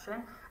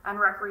protection and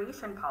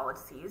recreation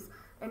policies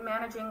in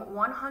managing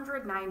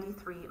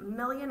 193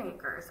 million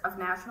acres of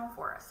national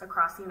forests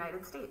across the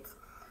United States.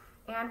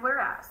 And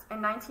whereas,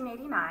 in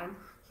 1989,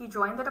 he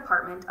joined the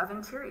Department of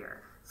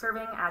Interior,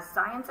 serving as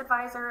science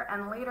advisor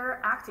and later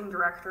acting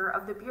director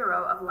of the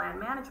Bureau of Land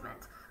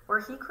Management, where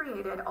he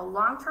created a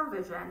long-term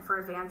vision for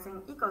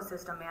advancing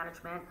ecosystem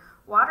management,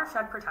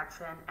 watershed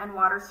protection, and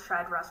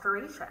watershed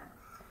restoration.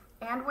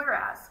 And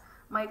whereas,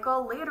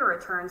 Michael later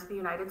returned to the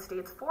United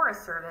States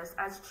Forest Service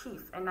as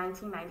chief in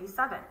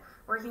 1997,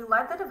 where he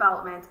led the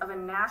development of a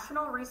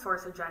national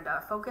resource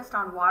agenda focused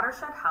on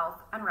watershed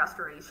health and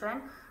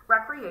restoration,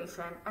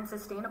 recreation, and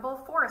sustainable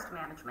forest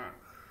management.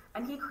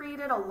 And he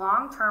created a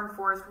long-term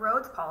forest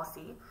roads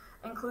policy,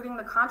 including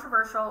the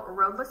controversial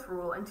roadless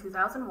rule in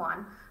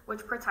 2001,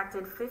 which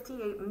protected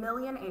 58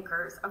 million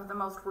acres of the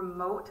most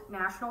remote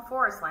national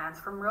forest lands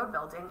from road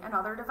building and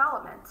other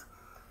development.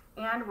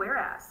 And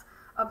whereas,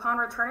 upon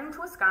returning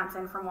to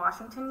Wisconsin from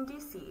Washington,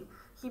 D.C.,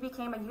 he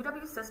became a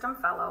UW System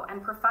Fellow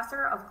and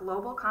Professor of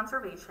Global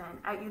Conservation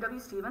at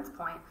UW-Stevens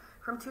Point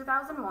from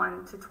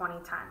 2001 to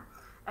 2010.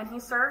 And he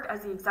served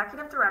as the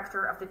Executive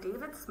Director of the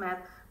David Smith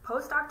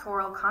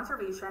Postdoctoral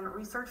Conservation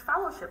Research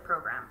Fellowship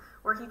Program,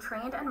 where he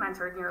trained and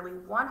mentored nearly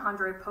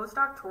 100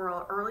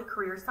 postdoctoral early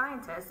career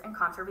scientists in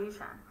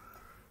conservation.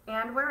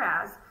 And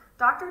whereas,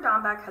 Dr.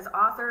 Dombeck has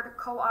authored,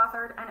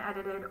 co-authored, and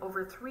edited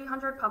over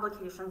 300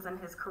 publications in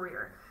his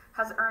career,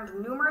 has earned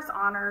numerous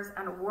honors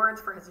and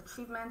awards for his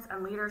achievements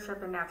and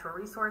leadership in natural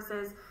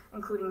resources,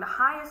 including the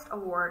highest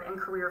award in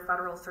career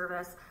federal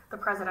service, the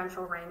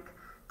Presidential Rank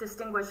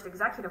Distinguished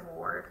Executive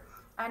Award,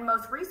 and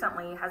most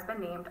recently has been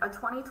named a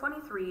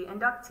 2023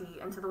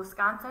 inductee into the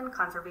Wisconsin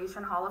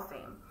Conservation Hall of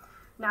Fame.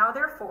 Now,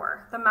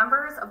 therefore, the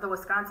members of the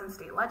Wisconsin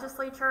State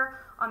Legislature,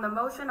 on the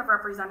motion of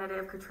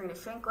Representative Katrina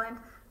Shanklin,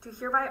 do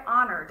hereby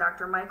honor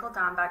Dr. Michael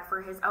Dombeck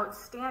for his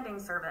outstanding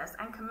service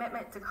and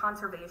commitment to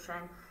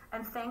conservation,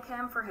 and thank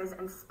him for his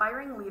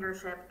inspiring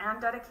leadership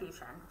and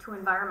dedication to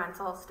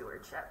environmental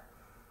stewardship.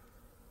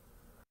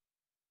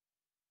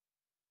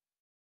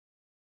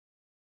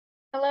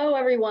 Hello,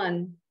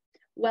 everyone.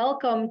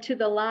 Welcome to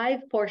the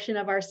live portion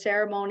of our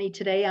ceremony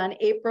today on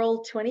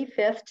April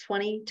 25th,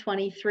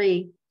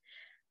 2023.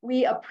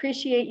 We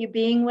appreciate you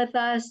being with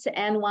us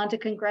and want to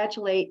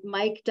congratulate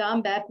Mike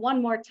Dombeck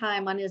one more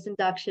time on his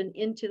induction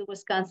into the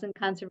Wisconsin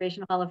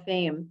Conservation Hall of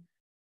Fame.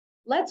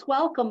 Let's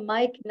welcome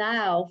Mike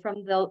now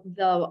from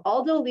the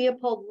Aldo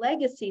Leopold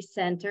Legacy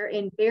Center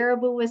in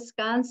Baraboo,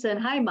 Wisconsin.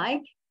 Hi,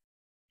 Mike.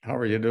 How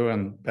are you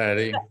doing,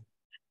 Patty?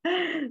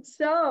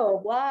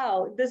 So,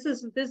 wow, this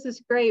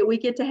is great. We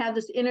get to have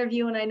this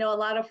interview, and I know a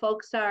lot of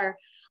folks are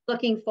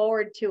looking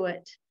forward to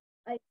it.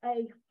 I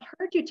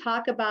heard you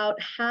talk about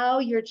how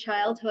your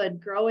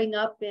childhood growing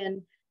up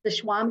in the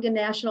Schwamga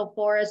National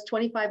Forest,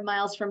 25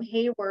 miles from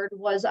Hayward,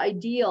 was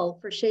ideal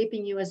for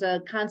shaping you as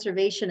a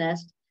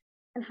conservationist,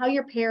 and how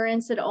your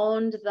parents had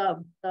owned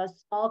the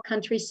small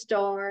country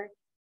store,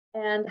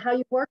 and how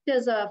you worked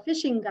as a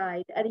fishing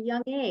guide at a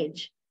young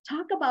age.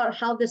 Talk about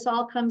how this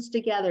all comes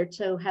together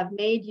to have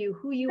made you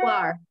who you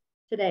are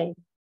today.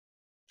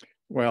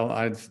 Well,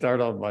 I'd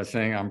start out by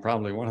saying I'm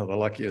probably one of the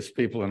luckiest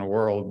people in the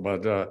world,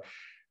 but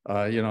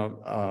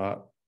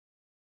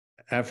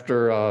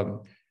after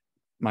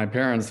my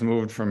parents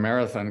moved from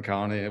Marathon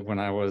County when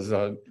I was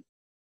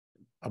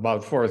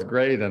about fourth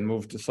grade and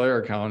moved to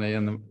Sawyer County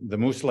in the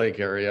Moose Lake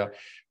area,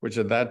 which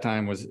at that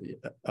time was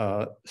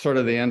sort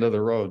of the end of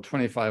the road,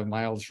 25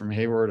 miles from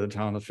Hayward, a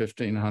town of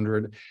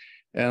 1,500.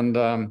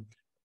 And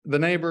the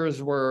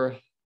neighbors were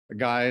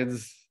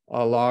guides,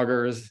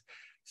 loggers,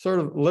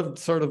 lived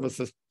sort of a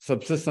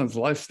subsistence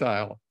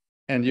lifestyle,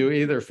 and you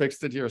either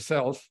fixed it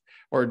yourself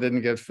or it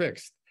didn't get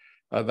fixed.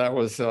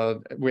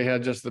 We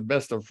had just the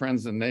best of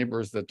friends and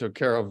neighbors that took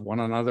care of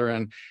one another.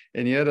 And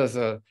yet as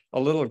a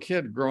little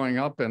kid growing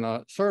up in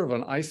a sort of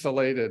an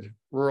isolated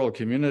rural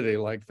community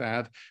like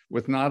that,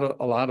 with not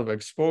a lot of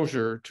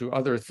exposure to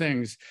other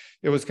things,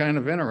 it was kind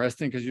of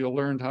interesting because you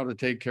learned how to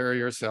take care of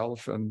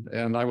yourself.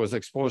 And I was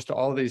exposed to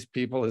all these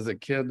people as a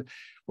kid,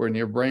 when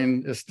your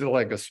brain is still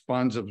like a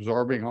sponge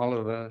absorbing all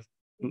of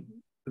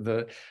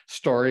the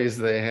stories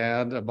they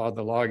had about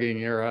the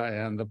logging era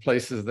and the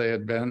places they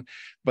had been.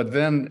 But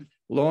then,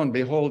 lo and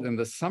behold, in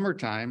the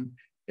summertime,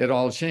 it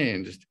all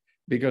changed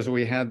because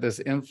we had this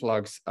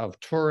influx of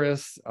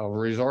tourists, of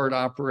resort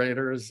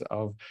operators,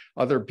 of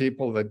other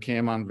people that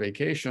came on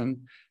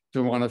vacation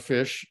to want to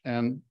fish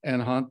and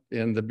hunt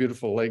in the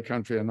beautiful lake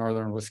country of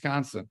northern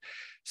Wisconsin.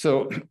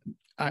 So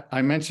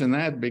I mention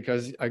that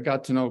because I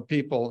got to know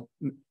people,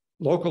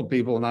 local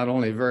people, not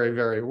only very,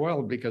 very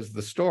well, because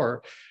the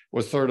store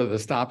was sort of the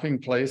stopping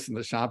place and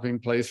the shopping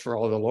place for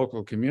all the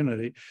local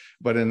community,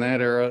 but in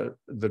that era,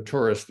 the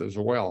tourist as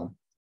well.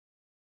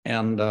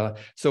 And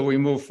so we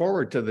move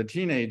forward to the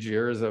teenage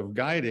years of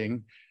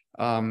guiding.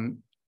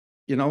 When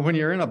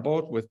you're in a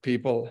boat with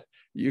people,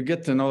 you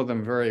get to know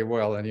them very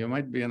well, and you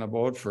might be in a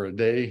boat for a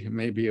day,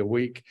 maybe a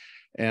week,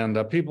 and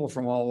people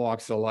from all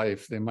walks of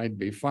life. They might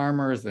be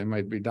farmers, they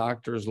might be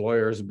doctors,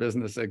 lawyers,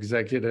 business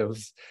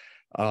executives,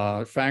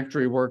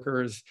 factory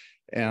workers,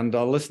 and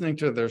listening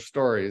to their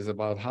stories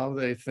about how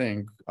they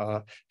think,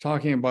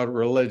 talking about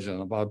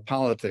religion, about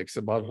politics,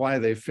 about why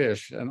they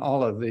fish, and all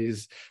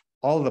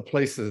the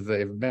places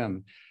they've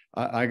been.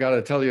 I got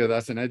to tell you,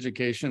 that's an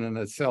education in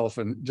itself.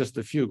 And just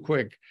a few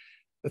quick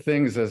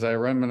things as I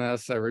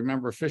reminisce. I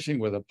remember fishing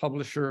with a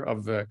publisher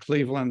of the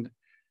Cleveland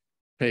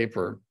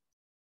paper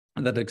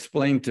that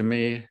explained to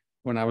me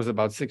when I was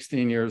about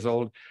 16 years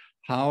old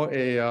how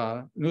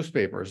a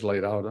newspaper is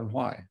laid out and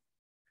why.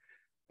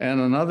 And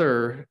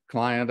another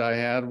client I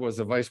had was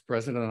a vice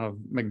president of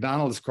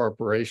McDonald's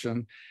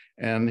Corporation,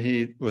 and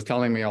he was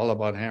telling me all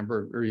about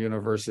Hamburger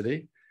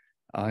University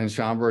in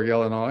Schaumburg,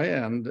 Illinois,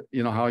 and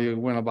how you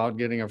went about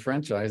getting a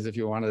franchise if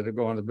you wanted to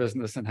go into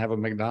business and have a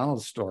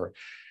McDonald's store.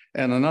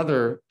 And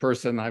another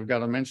person I've got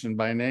to mention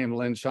by name,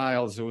 Lynn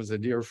Childs, who was a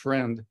dear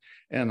friend,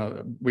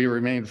 and we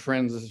remained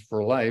friends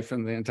for life,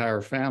 and the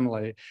entire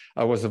family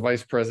was the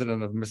vice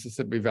president of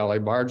Mississippi Valley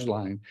Barge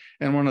Line.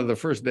 And one of the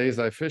first days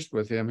I fished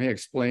with him, he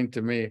explained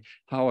to me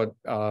how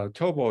a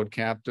towboat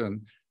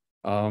captain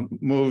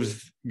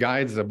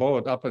guides the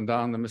boat up and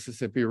down the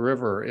Mississippi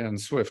River in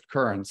swift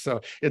currents. So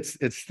it's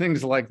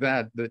things like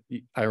that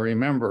I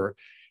remember.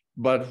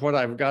 But what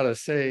I've got to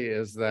say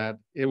is that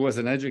it was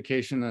an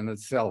education in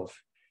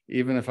itself,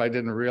 even if I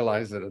didn't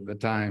realize it at the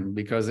time,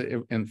 because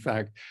in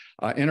fact,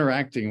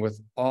 interacting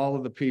with all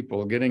of the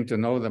people, getting to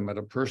know them at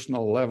a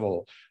personal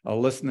level,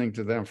 listening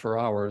to them for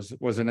hours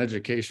was an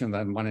education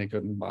that money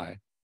couldn't buy.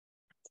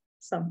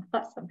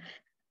 Awesome.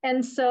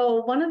 And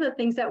so one of the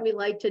things that we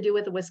like to do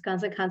with the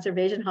Wisconsin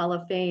Conservation Hall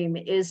of Fame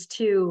is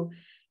to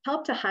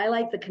help to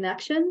highlight the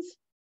connections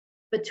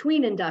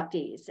between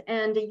inductees.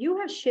 And you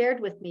have shared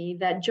with me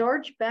that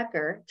George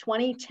Becker,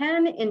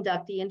 2010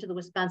 inductee into the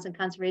Wisconsin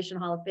Conservation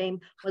Hall of Fame,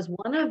 was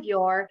one of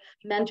your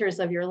mentors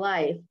of your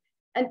life.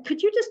 And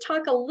could you just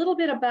talk a little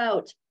bit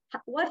about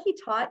what he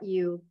taught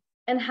you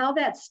and how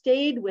that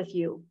stayed with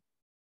you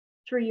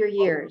through your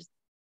years?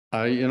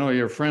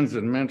 Your friends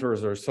and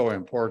mentors are so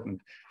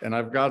important. And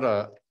I've got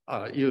to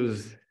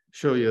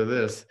show you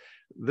this.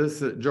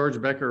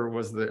 George Becker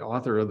was the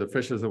author of The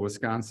Fishes of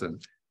Wisconsin.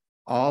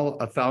 all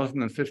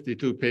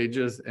 1,052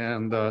 pages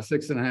and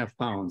 6.5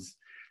 pounds.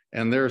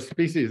 And there are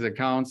species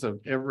accounts of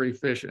every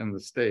fish in the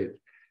state.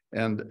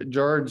 And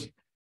George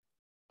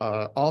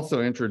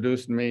also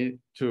introduced me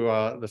to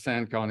the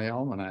Sand County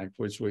Almanac,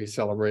 which we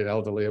celebrate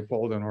Elder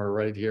Leopold, and we're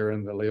right here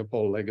in the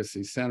Leopold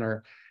Legacy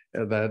Center.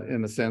 That,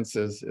 in a sense,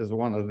 is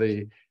one of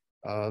the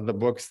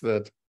books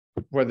that,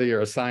 whether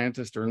you're a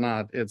scientist or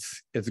not,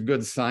 it's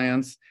good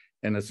science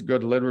and it's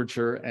good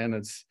literature and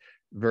it's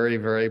very,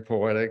 very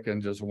poetic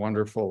and just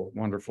wonderful,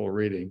 wonderful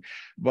reading.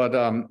 But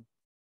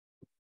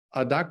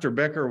Dr.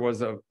 Becker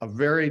was a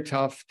very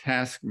tough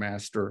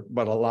taskmaster,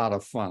 but a lot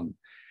of fun.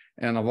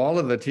 And of all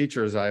of the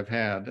teachers I've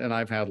had, and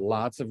I've had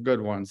lots of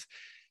good ones,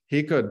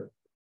 he could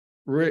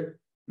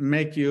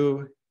make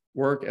you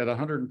work at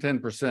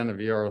 110% of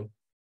your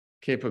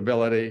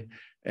capability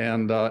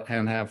and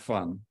have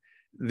fun.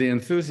 The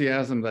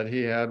enthusiasm that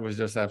he had was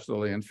just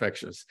absolutely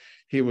infectious.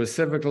 He was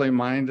civically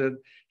minded.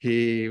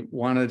 He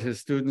wanted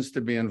his students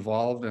to be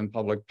involved in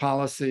public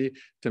policy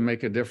to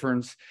make a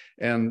difference.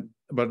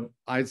 But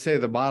I'd say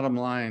the bottom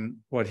line,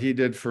 what he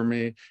did for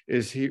me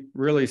is he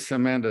really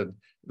cemented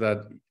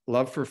that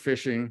love for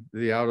fishing,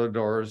 the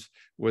outdoors,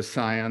 with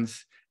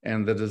science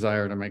and the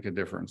desire to make a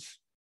difference.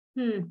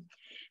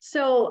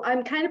 So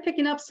I'm kind of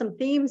picking up some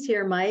themes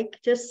here, Mike,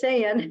 just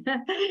saying.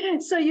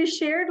 So you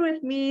shared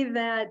with me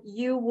that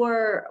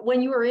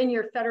when you were in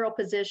your federal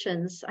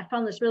positions, I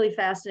found this really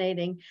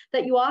fascinating,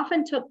 that you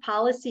often took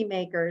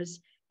policymakers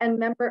and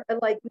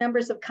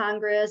members of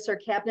Congress or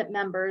cabinet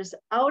members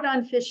out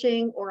on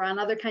fishing or on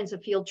other kinds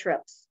of field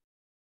trips.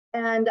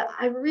 And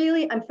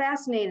I'm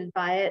fascinated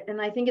by it. And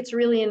I think it's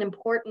really an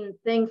important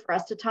thing for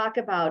us to talk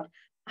about.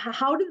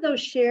 How did those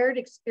shared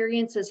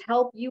experiences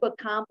help you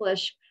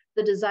accomplish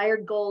the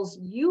desired goals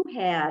you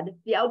had,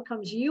 the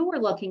outcomes you were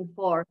looking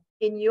for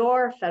in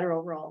your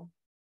federal role?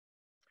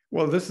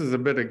 Well, this is a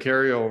bit of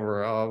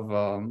carryover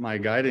of my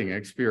guiding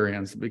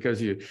experience, because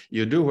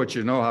you do what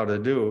you know how to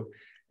do.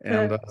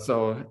 And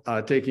so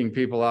taking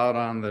people out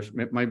on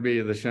it might be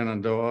the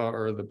Shenandoah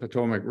or the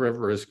Potomac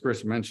River, as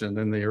Chris mentioned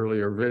in the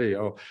earlier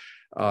video,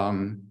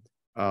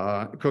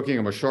 cooking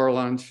them a shore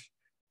lunch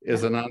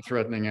is a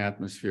non-threatening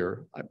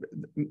atmosphere.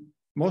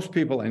 Most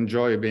people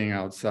enjoy being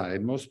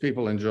outside. Most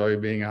people enjoy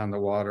being on the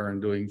water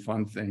and doing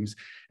fun things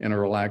in a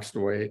relaxed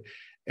way.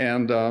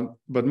 And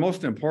but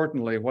most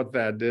importantly, what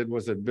that did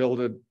was it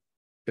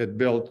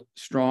built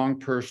strong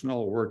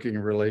personal working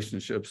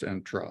relationships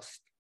and trust.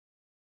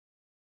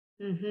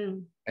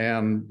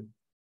 And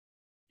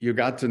you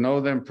got to know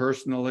them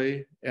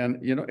personally. And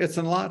it's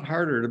a lot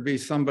harder to be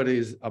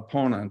somebody's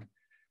opponent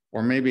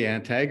or maybe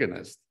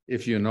antagonist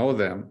if you know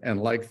them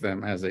and like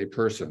them as a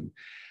person.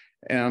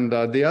 And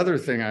the other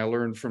thing I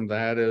learned from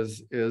that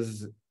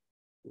is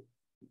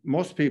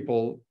most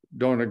people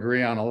don't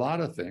agree on a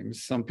lot of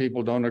things. Some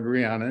people don't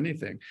agree on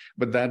anything,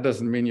 but that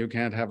doesn't mean you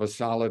can't have a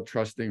solid,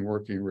 trusting,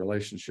 working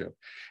relationship.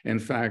 In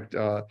fact,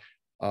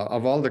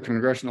 of all the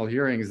congressional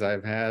hearings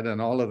I've had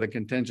and all of the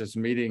contentious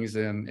meetings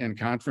in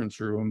conference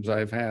rooms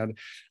I've had,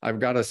 I've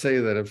got to say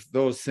that if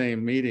those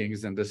same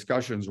meetings and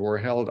discussions were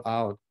held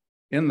out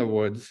in the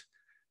woods,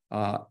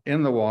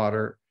 in the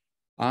water,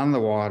 on the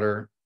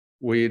water,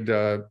 we'd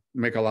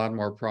make a lot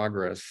more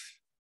progress.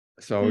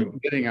 So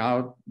getting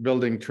out,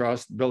 building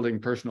trust, building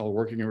personal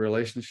working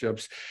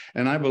relationships.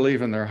 And I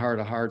believe in their heart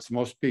of hearts,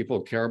 most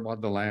people care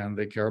about the land,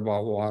 they care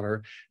about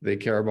water, they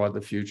care about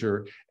the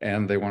future,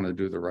 and they want to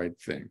do the right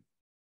thing.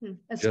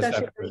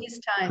 Especially in these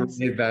times.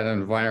 Create that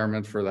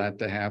environment for that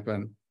to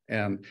happen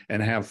and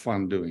have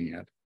fun doing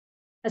it.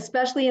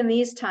 Especially in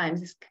these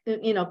times,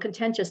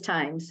 contentious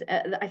times.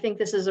 I think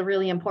this is a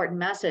really important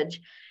message.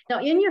 Now,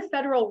 in your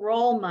federal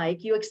role,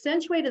 Mike, you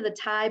accentuated the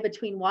tie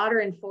between water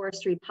and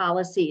forestry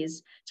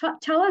policies.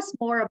 Tell us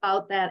more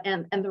about that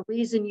and the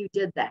reason you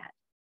did that.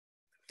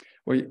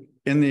 Well,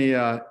 in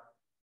the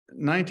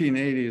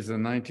 1980s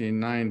and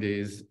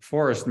 1990s,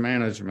 forest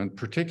management,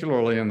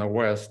 particularly in the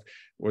West,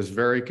 was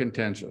very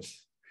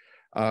contentious.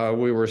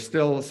 We were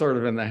still sort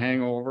of in the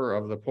hangover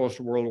of the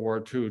post-World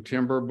War II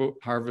timber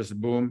harvest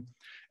boom,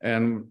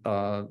 and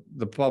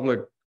the public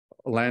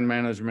land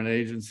management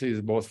agencies,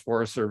 both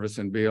Forest Service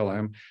and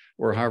BLM,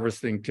 were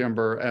harvesting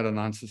timber at an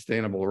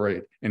unsustainable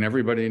rate, and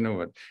everybody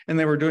knew it. And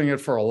they were doing it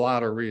for a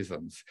lot of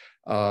reasons.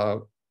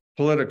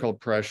 Political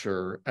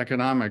pressure,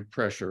 economic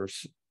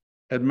pressures,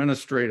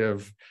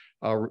 administrative,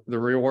 the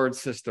reward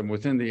system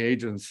within the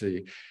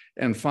agency.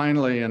 And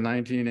finally, in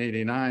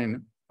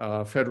 1989,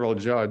 a federal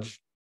judge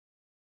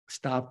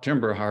stopped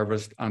timber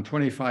harvest on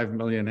 25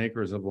 million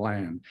acres of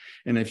land.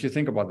 And if you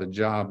think about the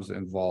jobs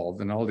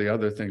involved and all the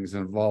other things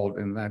involved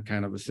in that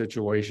kind of a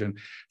situation,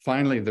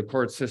 finally the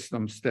court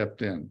system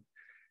stepped in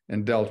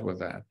and dealt with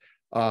that.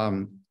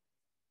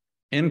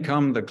 In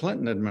come the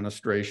Clinton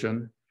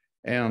administration,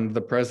 and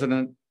the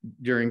president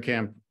during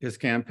his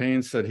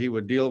campaign said he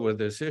would deal with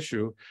this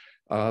issue.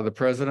 The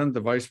president,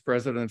 the vice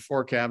president,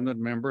 4 cabinet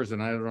members,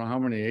 and I don't know how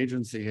many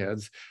agency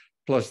heads,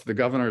 plus the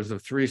governors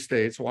of 3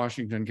 states,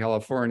 Washington,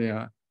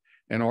 California,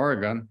 and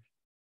Oregon,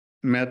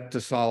 met to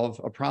solve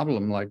a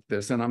problem like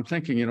this. And I'm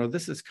thinking, you know,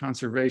 this is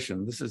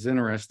conservation. This is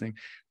interesting.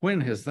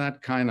 When has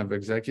that kind of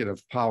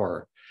executive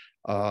power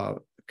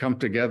come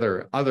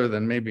together other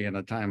than maybe in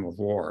a time of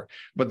war?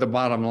 But the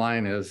bottom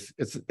line is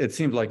it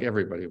seemed like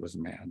everybody was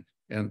mad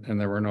and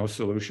there were no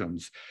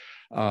solutions.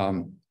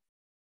 So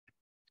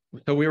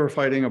we were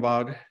fighting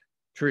about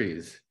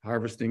trees,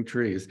 harvesting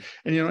trees.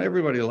 And, you know,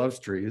 everybody loves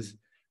trees.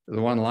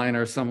 The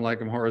one-liners, some like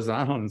them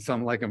horizontal and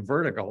some like them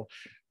vertical.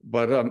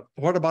 But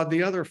what about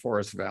the other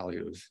forest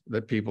values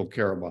that people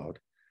care about?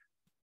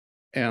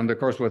 And of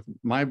course, with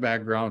my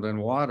background in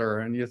water,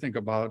 and you think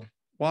about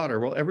water,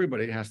 well,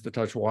 everybody has to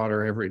touch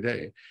water every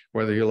day,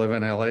 whether you live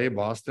in LA,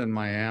 Boston,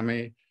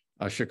 Miami,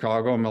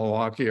 Chicago,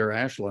 Milwaukee, or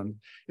Ashland,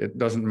 it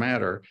doesn't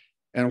matter.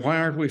 And why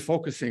aren't we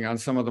focusing on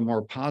some of the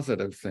more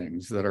positive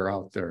things that are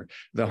out there?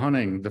 The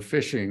hunting, the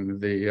fishing,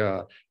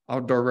 the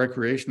outdoor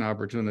recreation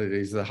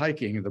opportunities, the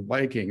hiking, the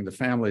biking, the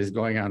families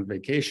going on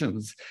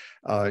vacations,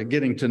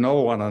 getting to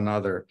know one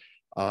another.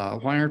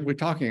 Why aren't we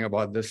talking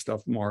about this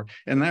stuff more?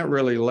 And that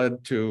really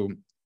led to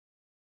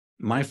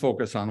my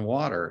focus on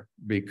water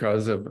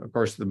because of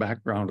course, the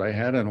background I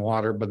had in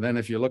water. But then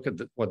if you look at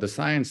what the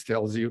science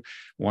tells you,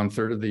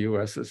 1/3 of the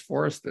US is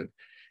forested.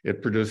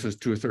 It produces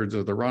 2/3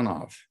 of the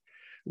runoff.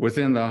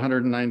 Within the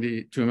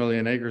 192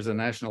 million acres of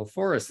national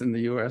forests in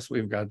the US,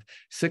 we've got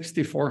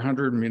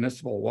 6,400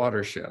 municipal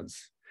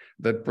watersheds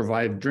that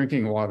provide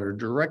drinking water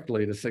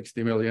directly to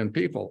 60 million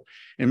people.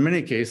 In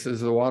many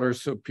cases, the water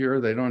is so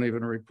pure, they don't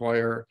even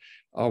require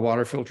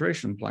water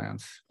filtration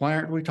plants. Why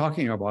aren't we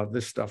talking about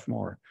this stuff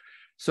more?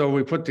 So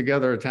we put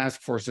together a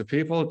task force of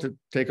people to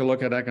take a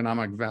look at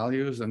economic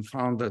values and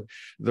found that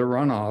the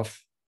runoff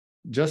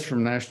just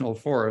from national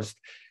forest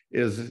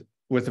is,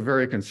 with a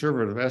very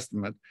conservative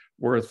estimate,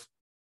 worth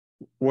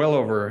well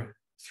over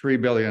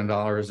 $3 billion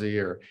a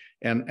year.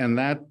 And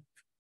that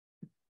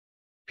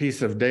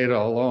piece of data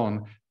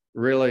alone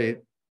really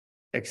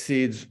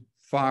exceeds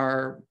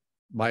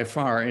by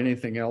far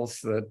anything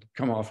else that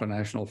come off of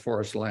national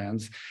forest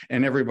lands.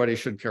 And everybody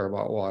should care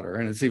about water.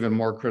 And it's even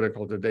more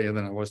critical today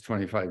than it was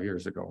 25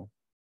 years ago.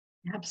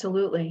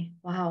 Absolutely.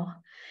 Wow.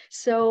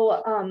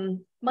 So,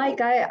 Mike,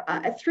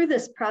 I through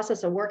this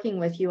process of working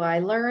with you, I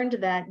learned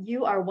that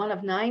you are one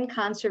of 9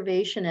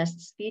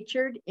 conservationists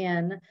featured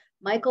in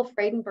Michael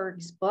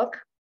Friedenberg's book.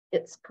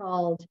 It's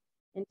called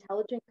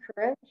Intelligent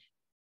Courage.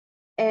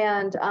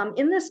 And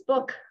in this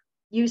book,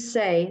 you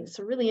say, it's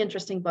a really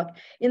interesting book.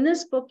 In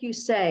this book, you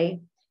say,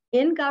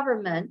 in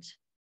government,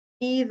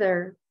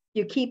 either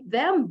you keep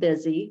them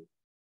busy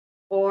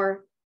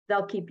or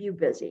they'll keep you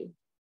busy.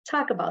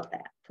 Talk about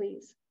that,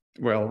 please.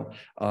 Well,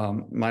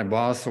 my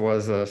boss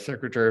was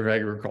Secretary of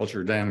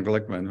Agriculture, Dan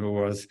Glickman, who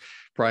was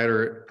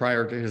prior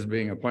to his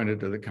being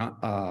appointed to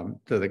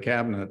the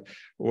cabinet,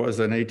 was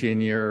an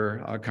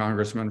 18-year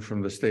congressman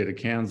from the state of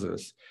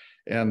Kansas,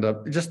 and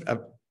just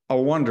a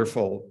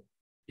wonderful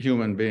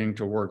human being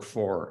to work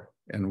for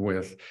and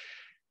with.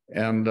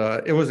 And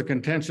it was a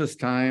contentious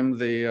time.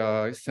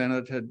 The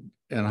Senate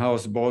and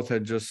House both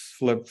had just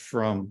flipped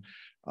from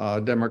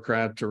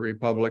Democrat to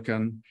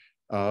Republican.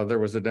 There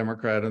was a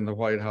Democrat in the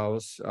White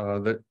House.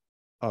 That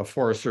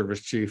Forest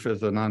Service chief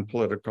is a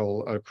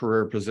non-political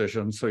career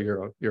position, so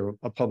you're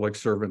a public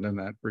servant in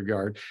that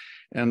regard.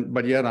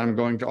 But yet I'm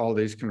going to all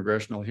these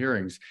congressional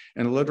hearings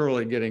and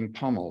literally getting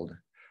pummeled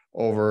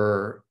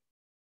over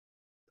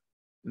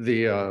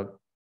the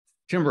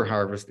timber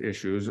harvest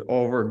issues,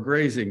 over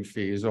grazing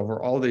fees,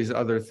 over all these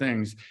other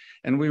things.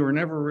 And we were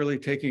never really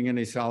taking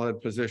any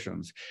solid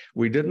positions.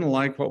 We didn't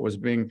like what was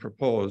being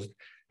proposed.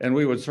 And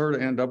we would sort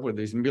of end up with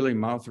these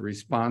mealy-mouthed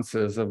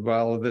responses of,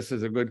 well, this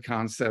is a good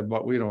concept,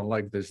 but we don't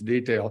like this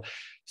detail.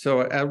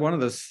 So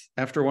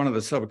after one of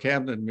the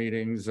sub-cabinet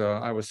meetings,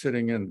 I was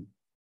sitting in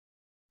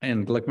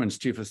Glickman's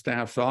chief of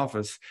staff's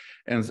office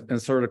and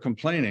sort of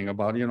complaining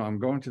about, I'm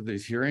going to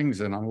these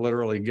hearings and I'm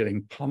literally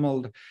getting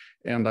pummeled.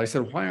 And I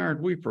said, why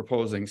aren't we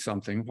proposing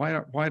something?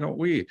 Why don't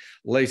we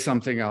lay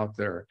something out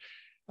there?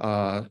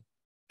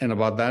 And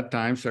about that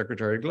time,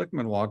 Secretary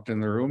Glickman walked in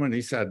the room and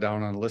he sat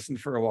down and listened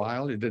for a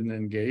while. He didn't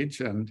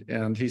engage.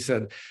 And he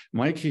said,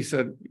 Mike, he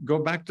said, go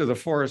back to the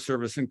Forest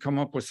Service and come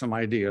up with some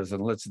ideas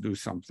and let's do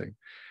something.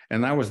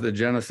 And that was the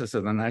genesis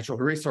of the natural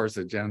resource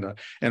agenda.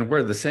 And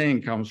where the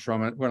saying comes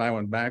from it, when I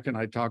went back and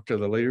I talked to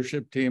the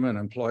leadership team and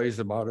employees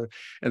about it,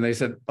 and they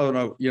said, oh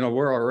no,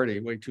 we're already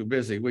way too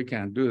busy. We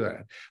can't do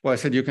that. Well, I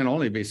said, you can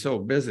only be so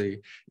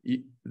busy.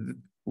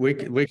 We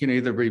can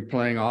either be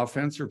playing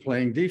offense or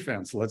playing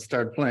defense. Let's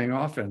start playing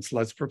offense.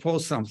 Let's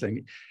propose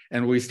something.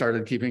 And we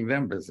started keeping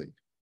them busy.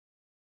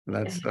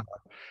 That's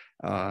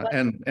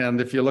and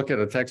if you look at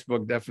a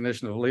textbook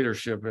definition of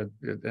leadership,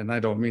 and I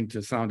don't mean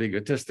to sound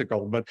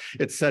egotistical, but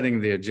it's setting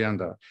the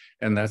agenda.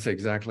 And that's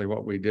exactly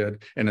what we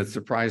did. And it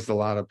surprised a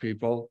lot of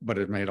people, but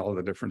it made all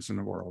the difference in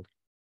the world.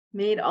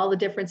 Made all the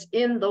difference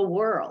in the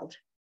world.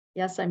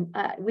 Yes,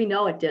 we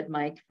know it did,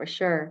 Mike, for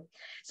sure.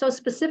 So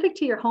specific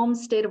to your home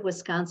state of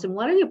Wisconsin,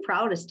 what are you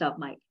proudest of,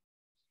 Mike?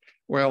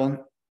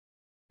 Well,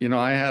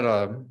 I had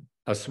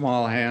a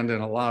small hand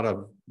in a lot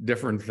of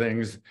different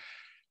things.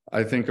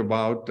 I think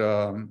about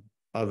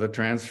the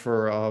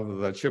transfer of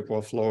the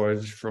Chippewa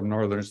flowage from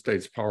Northern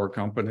States Power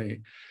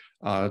Company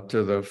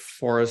to the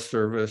Forest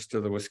Service,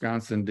 to the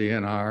Wisconsin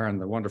DNR,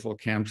 and the wonderful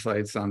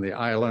campsites on the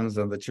islands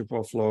and the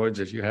Chippewa flowage.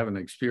 If you haven't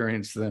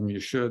experienced them, you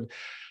should,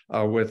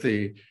 with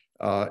the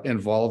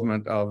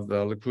involvement of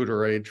the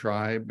Lakota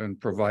tribe and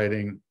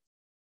providing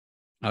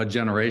power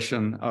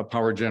generation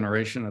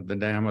at the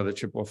dam of the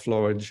Chippewa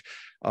flowage,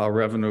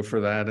 revenue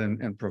for that,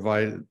 and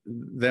provide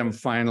them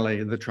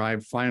finally, the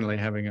tribe finally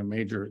having a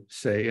major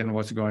say in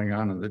what's going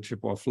on in the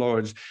Chippewa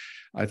flowage.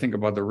 I think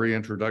about the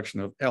reintroduction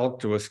of elk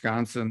to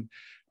Wisconsin,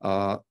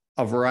 a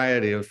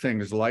variety of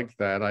things like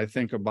that. I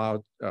think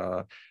about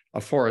a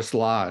forest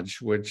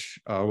lodge, which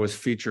was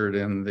featured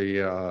in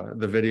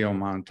the video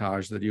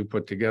montage that you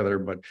put together,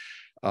 but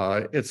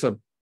it's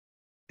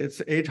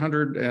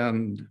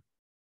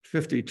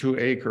 852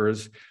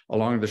 acres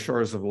along the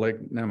shores of Lake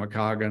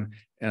Nemacolin,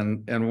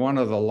 and one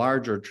of the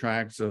larger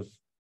tracts of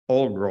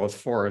old growth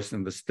forest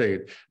in the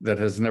state that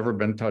has never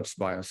been touched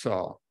by a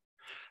saw,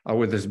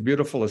 with this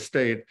beautiful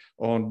estate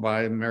owned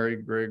by Mary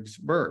Griggs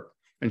Burke.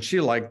 And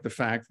she liked the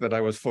fact that I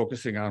was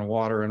focusing on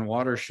water and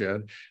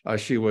watershed.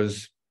 She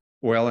was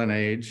well in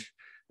age,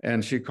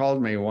 and she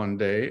called me one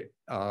day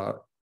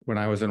when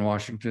I was in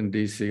Washington,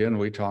 D.C., and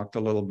we talked a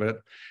little bit.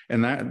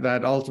 And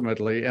that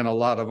ultimately, and a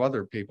lot of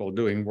other people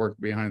doing work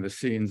behind the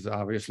scenes,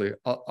 obviously,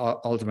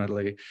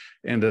 ultimately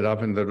ended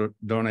up in the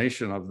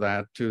donation of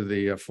that to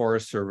the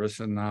Forest Service.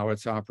 And now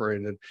it's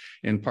operated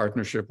in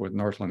partnership with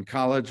Northland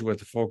College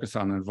with a focus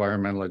on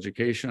environmental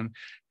education,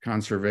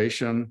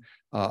 conservation,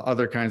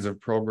 other kinds of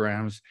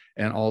programs,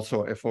 and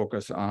also a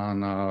focus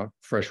on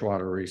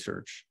freshwater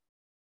research.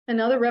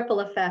 Another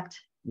ripple effect.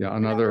 Yeah,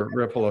 another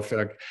ripple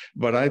effect.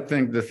 But I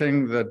think the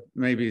thing that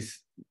maybe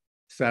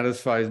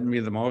satisfies me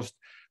the most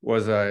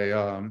was I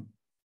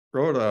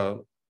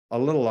wrote a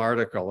little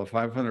article, a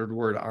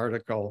 500-word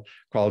article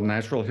called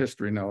Natural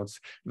History Notes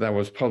that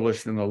was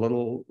published in a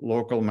little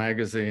local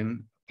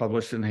magazine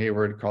published in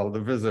Hayward called The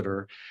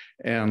Visitor.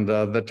 And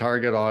the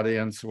target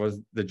audience was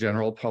the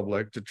general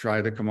public, to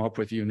try to come up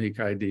with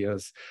unique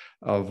ideas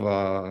of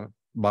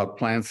about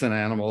plants and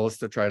animals,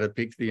 to try to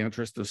pique the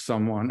interest of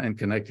someone and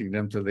connecting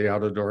them to the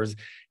outdoors.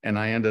 And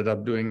I ended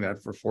up doing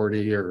that for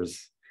 40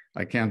 years.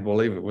 I can't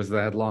believe it was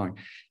that long.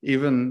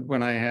 Even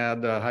when I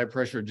had high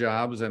pressure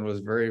jobs and was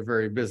very,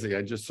 very busy,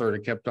 I just sort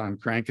of kept on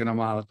cranking them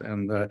out.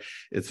 And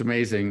it's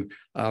amazing,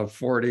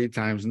 40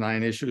 times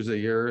 9 issues a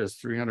year is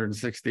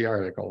 360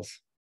 articles.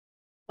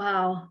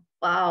 Wow.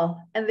 Wow.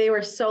 And they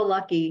were so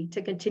lucky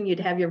to continue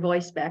to have your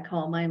voice back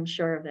home. I'm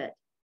sure of it.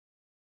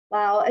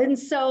 Wow. And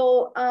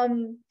so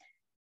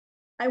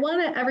I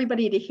want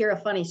everybody to hear a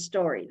funny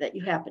story that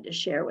you happen to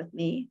share with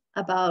me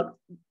about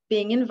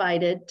being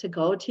invited to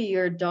go to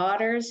your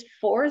daughter's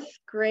 4th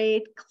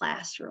grade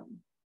classroom.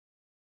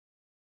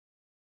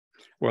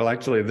 Well,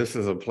 actually, this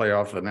is a play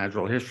off the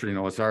Natural History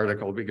Notes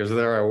article, because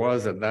there I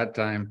was at that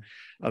time,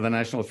 the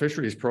National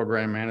Fisheries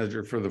Program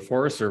Manager for the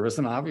Forest Service,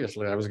 and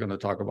obviously I was going to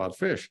talk about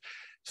fish.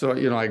 So,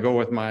 you know, I go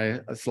with my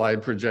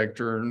slide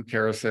projector and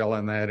carousel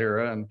in that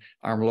era, and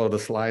armload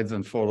of slides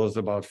and photos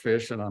about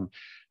fish, and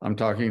I'm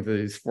talking to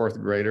these 4th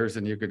graders,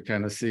 and you could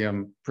kind of see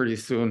them pretty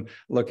soon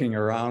looking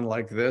around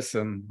like this,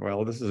 and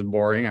well, this is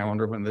boring. I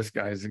wonder when this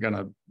guy's going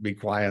to be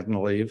quiet and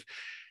leave.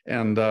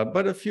 And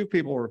but a few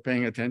people were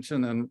paying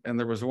attention, and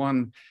there was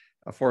one,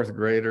 a 4th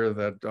grader,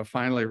 that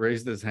finally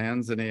raised his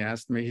hands, and he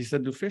asked me, he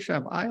said, "Do fish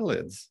have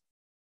eyelids?"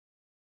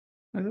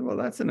 I said, "Well,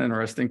 that's an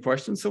interesting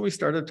question." So we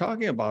started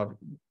talking about,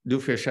 do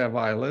fish have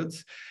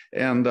eyelids?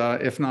 And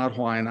if not,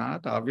 why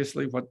not?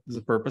 Obviously, what is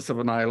the purpose of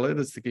an eyelid?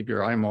 It's to keep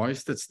your eye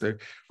moist. It's to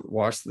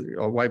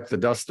wipe the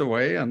dust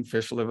away, and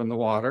fish live in the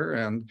water.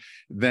 And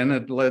then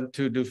it led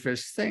to, do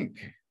fish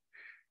think?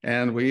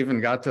 And we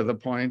even got to the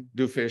point,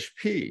 do fish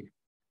pee?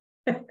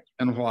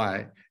 And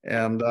why?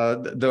 And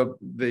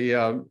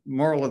the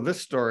moral of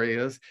this story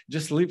is,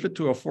 just leave it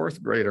to a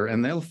 4th grader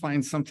and they'll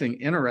find something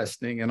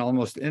interesting in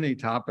almost any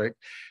topic,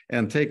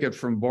 and take it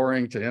from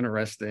boring to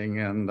interesting.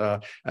 And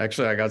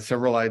actually, I got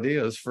several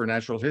ideas for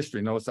Natural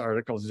History Notes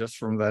articles just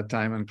from that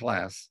time in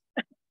class.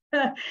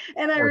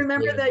 And I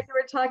remember that you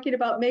were talking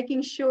about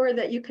making sure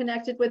that you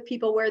connected with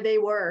people where they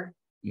were.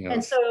 Yes.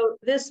 And so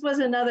this was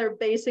another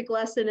basic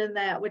lesson in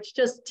that, which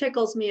just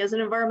tickles me as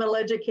an environmental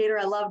educator.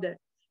 I loved it.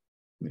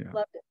 Yeah.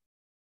 Loved it.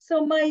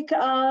 So Mike,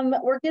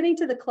 we're getting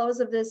to the close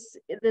of this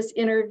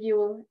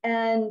interview,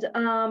 and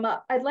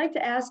I'd like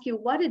to ask you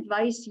what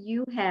advice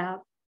you have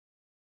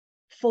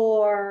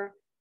for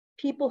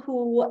people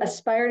who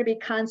aspire to be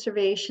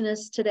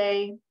conservationists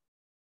today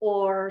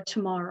or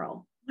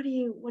tomorrow. What do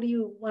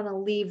you want to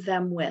leave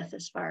them with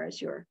as far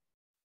as your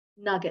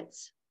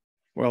nuggets?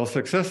 Well,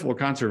 successful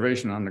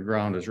conservation on the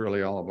ground is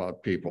really all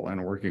about people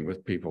and working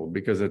with people,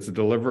 because it's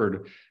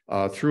delivered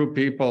through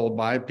people,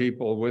 by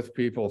people, with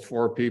people,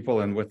 for people,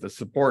 and with the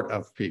support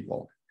of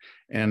people.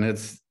 And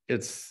it's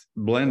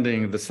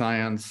blending the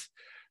science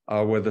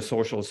with the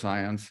social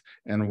science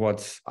and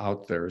what's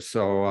out there.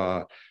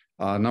 So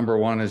number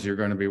one is, you're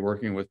going to be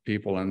working with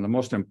people. And the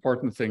most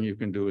important thing you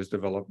can do is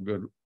develop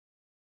good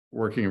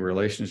working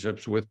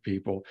relationships with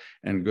people,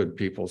 and good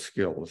people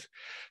skills.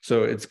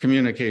 So it's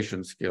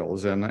communication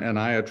skills. And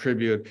I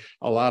attribute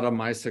a lot of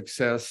my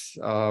success,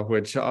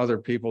 which other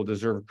people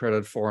deserve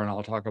credit for, and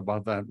I'll talk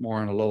about that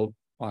more in a little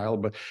while,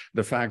 but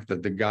the fact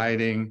that the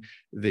guiding,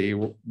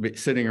 the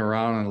sitting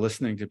around and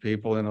listening to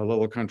people in a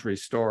little country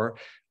store,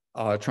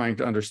 trying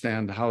to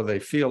understand how they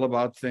feel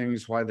about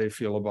things, why they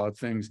feel about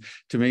things,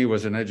 to me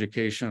was an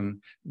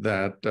education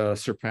that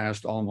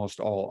surpassed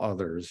almost all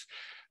others.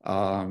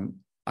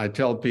 I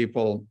tell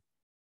people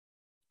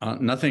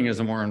nothing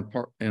is more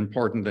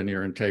important than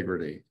your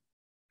integrity.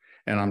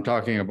 And I'm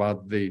talking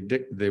about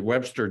the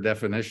Webster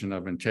definition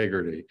of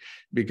integrity,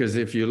 because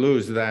if you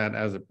lose that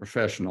as a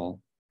professional,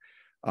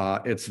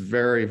 it's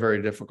very,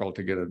 very difficult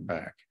to get it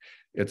back.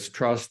 It's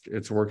trust,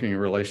 it's working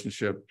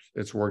relationships,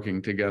 it's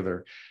working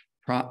together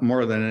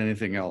more than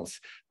anything else.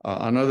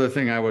 Another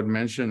thing I would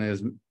mention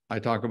is I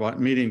talk about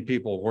meeting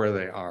people where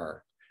they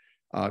are.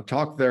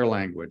 Talk their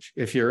language.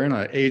 If you're in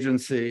an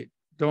agency,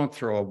 don't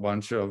throw a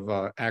bunch of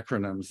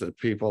acronyms at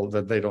people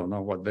that they don't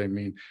know what they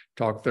mean.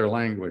 Talk their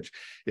language.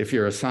 If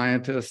you're a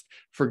scientist,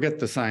 forget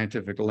the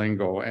scientific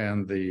lingo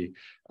and the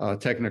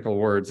technical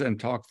words and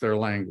talk their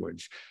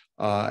language.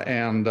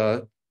 And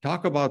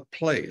talk about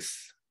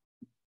place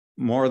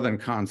more than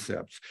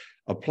concepts.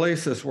 A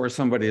place is where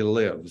somebody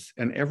lives,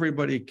 and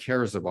everybody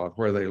cares about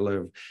where they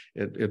live.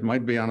 It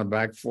might be on a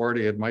back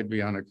 40, it might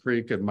be on a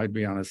creek, it might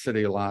be on a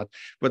city lot,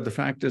 but the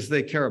fact is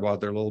they care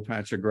about their little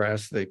patch of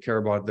grass, they care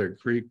about their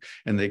creek,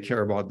 and they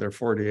care about their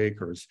 40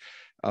 acres.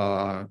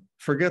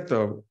 Forget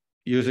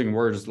using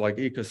words like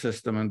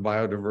ecosystem and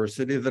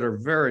biodiversity that are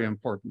very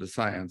important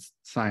to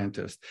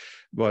scientists,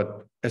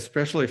 but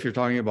especially if you're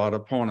talking about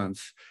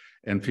opponents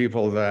and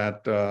people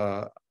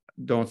that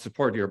don't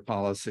support your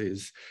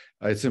policies,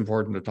 it's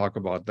important to talk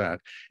about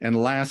that. And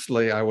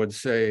lastly, I would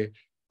say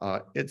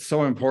it's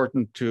so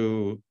important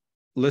to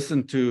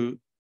listen to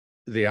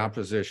the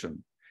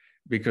opposition,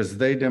 because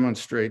they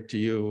demonstrate to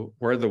you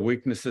where the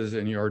weaknesses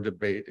in your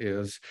debate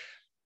is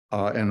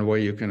and the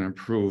way you can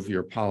improve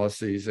your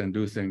policies and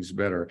do things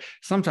better.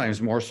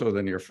 Sometimes more so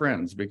than your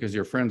friends, because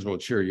your friends will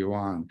cheer you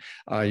on.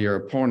 Your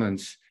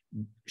opponents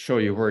show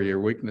you where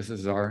your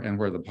weaknesses are and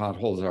where the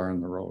potholes are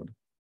in the road.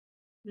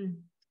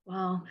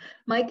 Wow.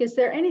 Mike, is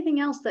there anything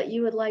else that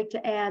you would like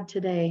to add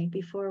today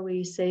before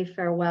we say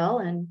farewell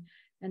and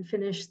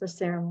finish the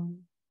ceremony?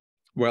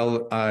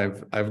 Well,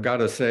 I've got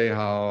to say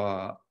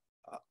how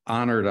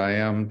honored I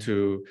am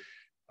to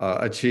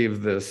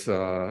achieve this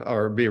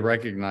or be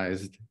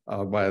recognized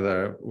by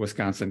the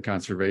Wisconsin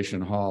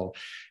Conservation Hall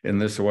in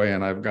this way.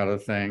 And I've got to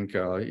thank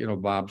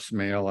Bob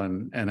Smale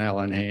and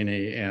Alan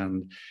Haney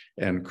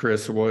and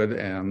Chris Wood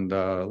and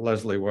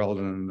Leslie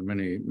Weldon and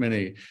the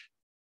many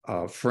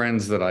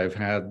friends that I've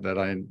had that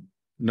I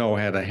know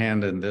had a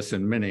hand in this,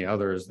 and many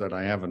others that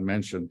I haven't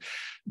mentioned.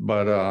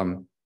 But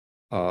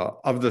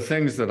of the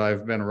things that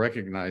I've been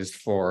recognized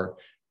for,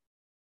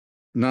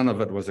 none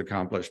of it was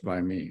accomplished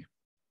by me.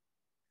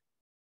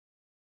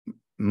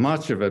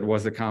 Much of it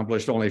was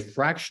accomplished only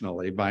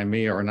fractionally by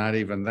me, or not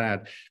even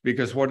that,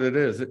 because what it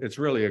is, it's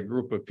really a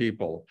group of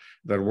people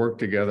that work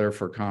together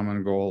for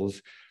common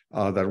goals,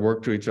 that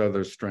work to each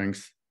other's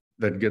strengths,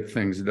 that get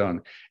things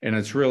done. And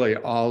it's really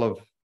all of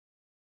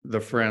the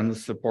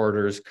friends,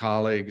 supporters,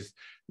 colleagues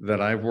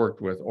that I've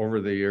worked with over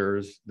the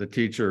years, the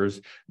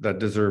teachers that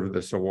deserve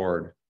this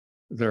award.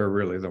 They're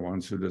really the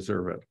ones who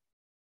deserve it.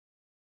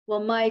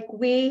 Well, Mike,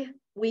 we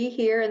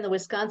here in the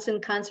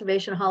Wisconsin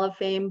Conservation Hall of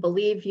Fame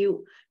believe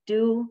you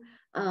do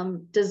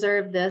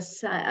deserve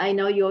this. I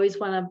know you always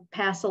want to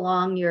pass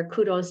along your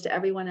kudos to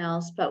everyone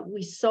else, but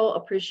we so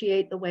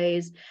appreciate the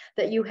ways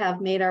that you have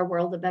made our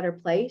world a better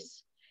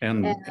place.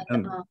 And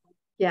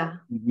yeah.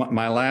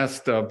 My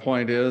last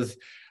point is,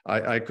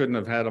 I couldn't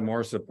have had a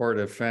more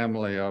supportive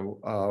family, a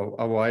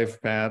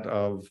wife, Pat,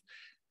 of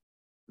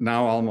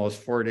now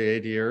almost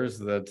 48 years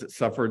that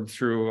suffered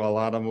through a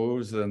lot of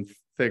moves and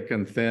thick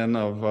and thin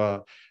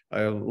of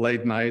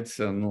late nights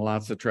and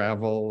lots of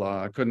travel.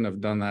 I couldn't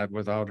have done that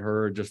without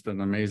her. Just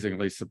an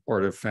amazingly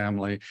supportive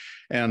family.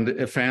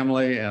 And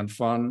family and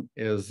fun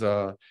is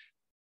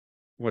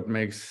what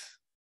makes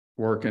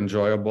work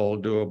enjoyable,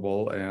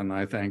 doable. And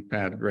I thank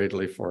Pat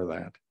greatly for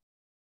that.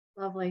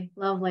 Lovely,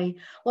 lovely.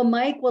 Well,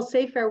 Mike, we'll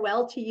say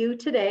farewell to you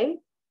today.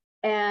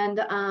 And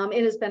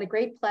it has been a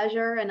great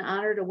pleasure and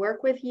honor to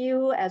work with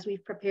you as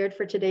we've prepared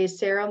for today's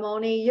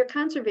ceremony. Your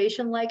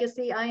conservation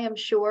legacy, I am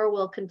sure,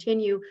 will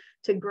continue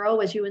to grow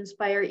as you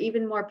inspire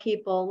even more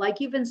people,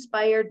 like you've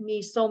inspired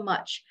me so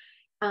much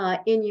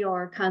in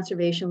your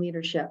conservation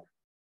leadership.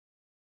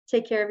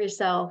 Take care of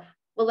yourself.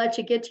 We'll let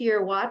you get to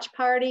your watch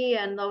party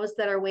and those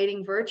that are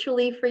waiting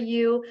virtually for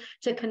you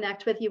to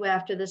connect with you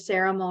after the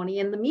ceremony.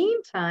 In the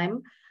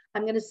meantime,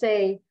 I'm going to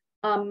say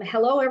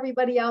hello,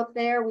 everybody out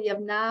there. We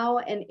have now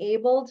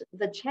enabled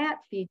the chat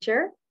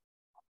feature,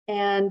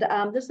 and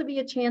this will be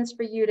a chance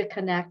for you to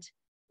connect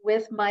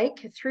with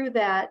Mike through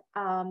that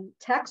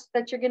text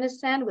that you're going to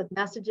send with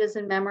messages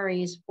and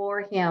memories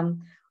for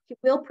him. He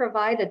will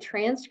provide a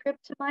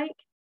transcript to Mike,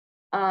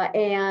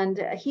 and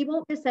he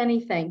won't miss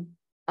anything.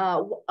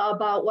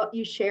 about what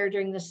you shared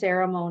during the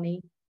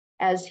ceremony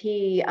as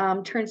he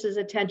turns his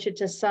attention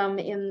to some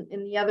in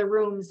the other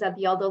rooms at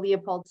the Aldo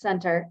Leopold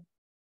Center.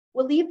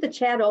 We'll leave the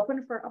chat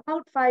open for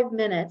about 5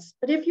 minutes,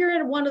 but if you're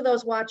at one of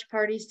those watch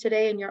parties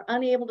today and you're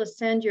unable to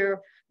send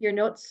your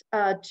notes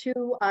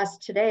to us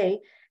today,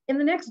 in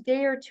the next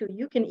day or two,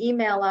 you can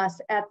email us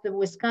at the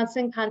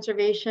Wisconsin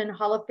Conservation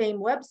Hall of Fame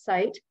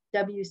website,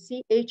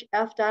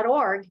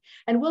 WCHF.org,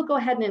 and we'll go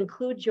ahead and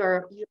include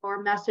your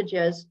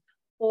messages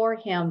for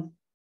him.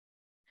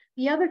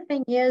 The other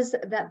thing is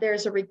that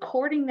there's a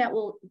recording that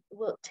will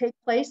take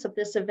place of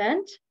this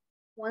event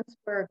once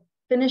we're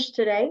finished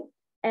today,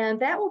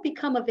 and that will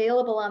become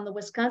available on the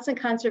Wisconsin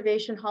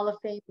Conservation Hall of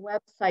Fame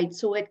website,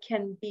 so it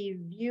can be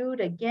viewed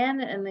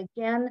again and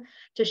again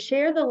to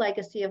share the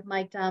legacy of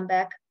Mike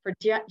Dombeck for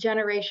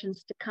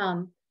generations to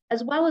come,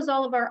 as well as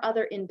all of our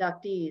other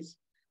inductees.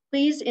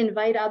 Please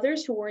invite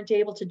others who weren't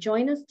able to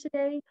join us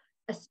today,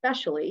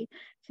 especially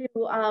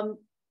to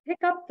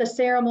pick up the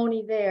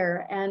ceremony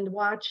there and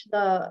watch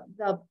the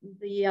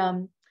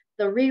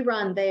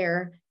rerun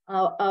there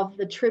of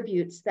the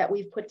tributes that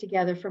we've put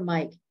together for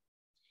Mike.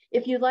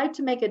 If you'd like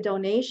to make a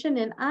donation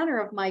in honor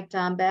of Mike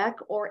Dombeck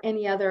or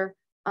any other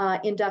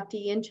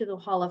inductee into the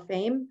Hall of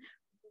Fame,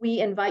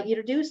 we invite you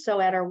to do so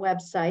at our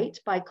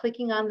website by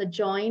clicking on the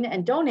Join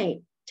and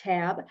Donate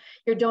tab.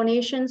 Your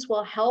donations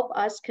will help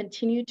us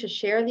continue to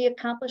share the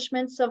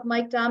accomplishments of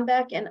Mike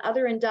Dombeck and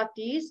other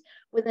inductees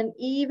with an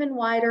even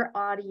wider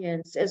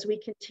audience as we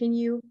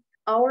continue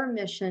our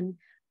mission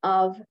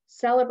of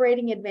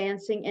celebrating,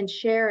 advancing, and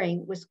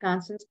sharing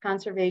Wisconsin's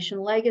conservation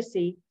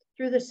legacy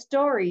through the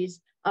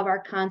stories of our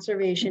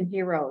conservation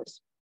heroes.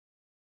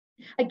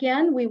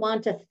 Again, we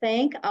want to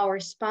thank our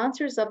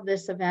sponsors of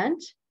this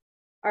event.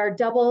 Our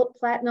double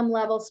platinum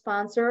level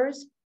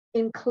sponsors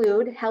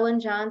include Helen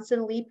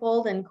Johnson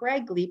Leopold and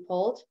Greg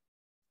Leopold.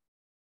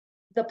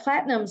 The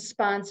platinum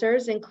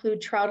sponsors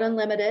include Trout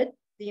Unlimited,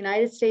 the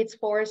United States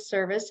Forest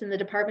Service and the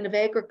Department of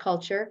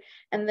Agriculture,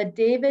 and the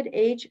David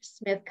H.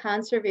 Smith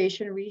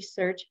Conservation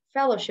Research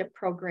Fellowship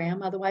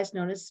Program, otherwise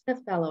known as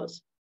Smith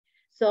Fellows.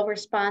 Silver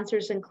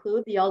sponsors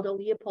include the Aldo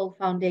Leopold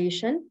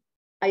Foundation,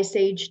 Ice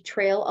Age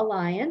Trail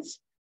Alliance,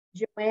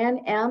 Joanne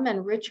M.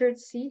 and Richard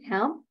C.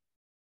 Hemp,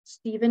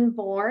 Stephen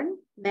Bourne,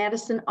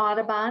 Madison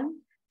Audubon,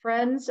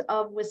 Friends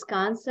of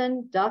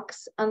Wisconsin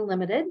Ducks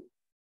Unlimited,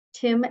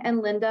 Tim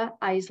and Linda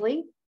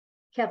Isley,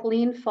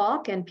 Kathleen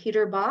Falk and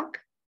Peter Bach,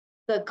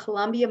 the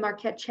Columbia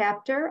Marquette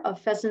chapter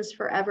of Pheasants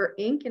Forever,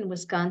 Inc. in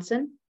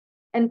Wisconsin,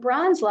 and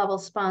bronze level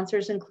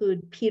sponsors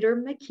include Peter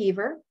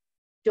McKeever,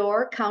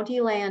 Door County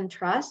Land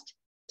Trust,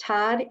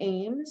 Todd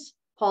Ames,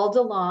 Paul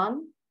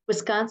DeLong,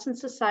 Wisconsin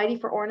Society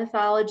for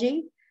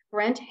Ornithology,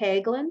 Brent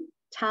Hagelin,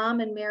 Tom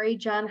and Mary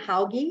John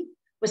Hauge,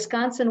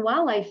 Wisconsin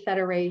Wildlife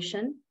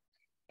Federation,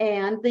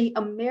 and the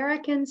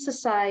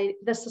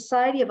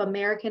Society of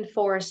American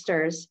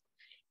Foresters.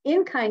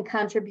 In-kind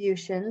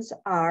contributions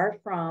are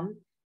from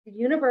the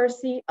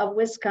University of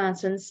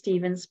Wisconsin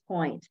Stevens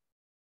Point.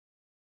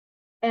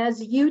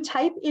 As you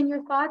type in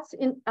your thoughts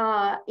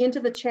into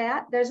the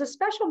chat, there's a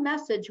special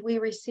message we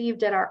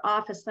received at our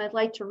office, and I'd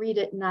like to read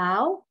it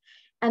now.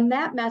 And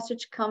that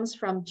message comes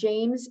from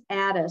James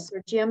Addis,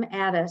 or Jim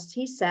Addis.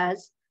 He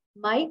says,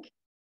 Mike,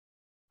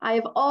 I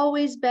have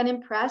always been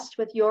impressed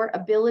with your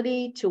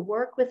ability to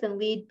work with and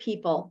lead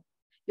people.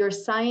 Your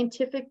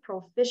scientific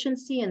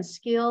proficiency and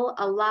skill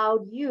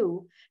allowed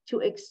you to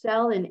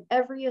excel in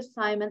every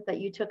assignment that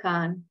you took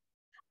on.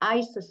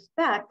 I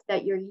suspect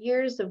that your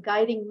years of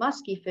guiding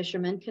muskie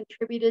fishermen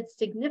contributed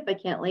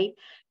significantly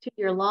to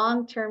your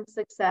long-term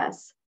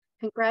success.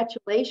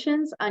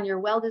 Congratulations on your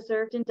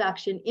well-deserved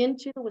induction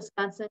into the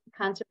Wisconsin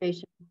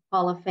Conservation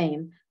Hall of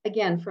Fame.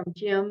 Again, from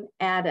Jim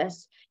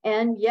Addis.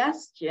 And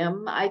yes,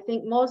 Jim, I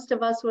think most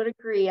of us would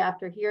agree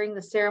after hearing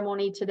the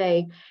ceremony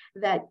today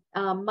that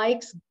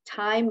Mike's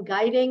time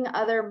guiding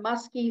other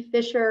muskie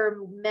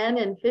fishermen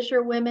and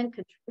fisherwomen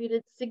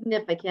contributed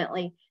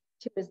significantly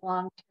to his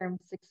long-term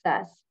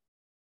success.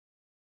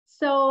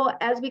 So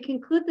as we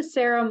conclude the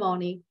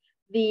ceremony,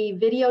 the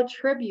video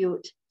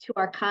tribute to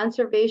our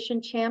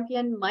conservation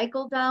champion,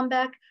 Michael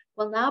Dombeck,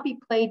 will now be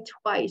played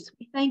twice.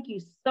 We thank you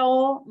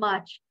so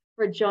much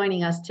for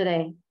joining us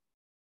today.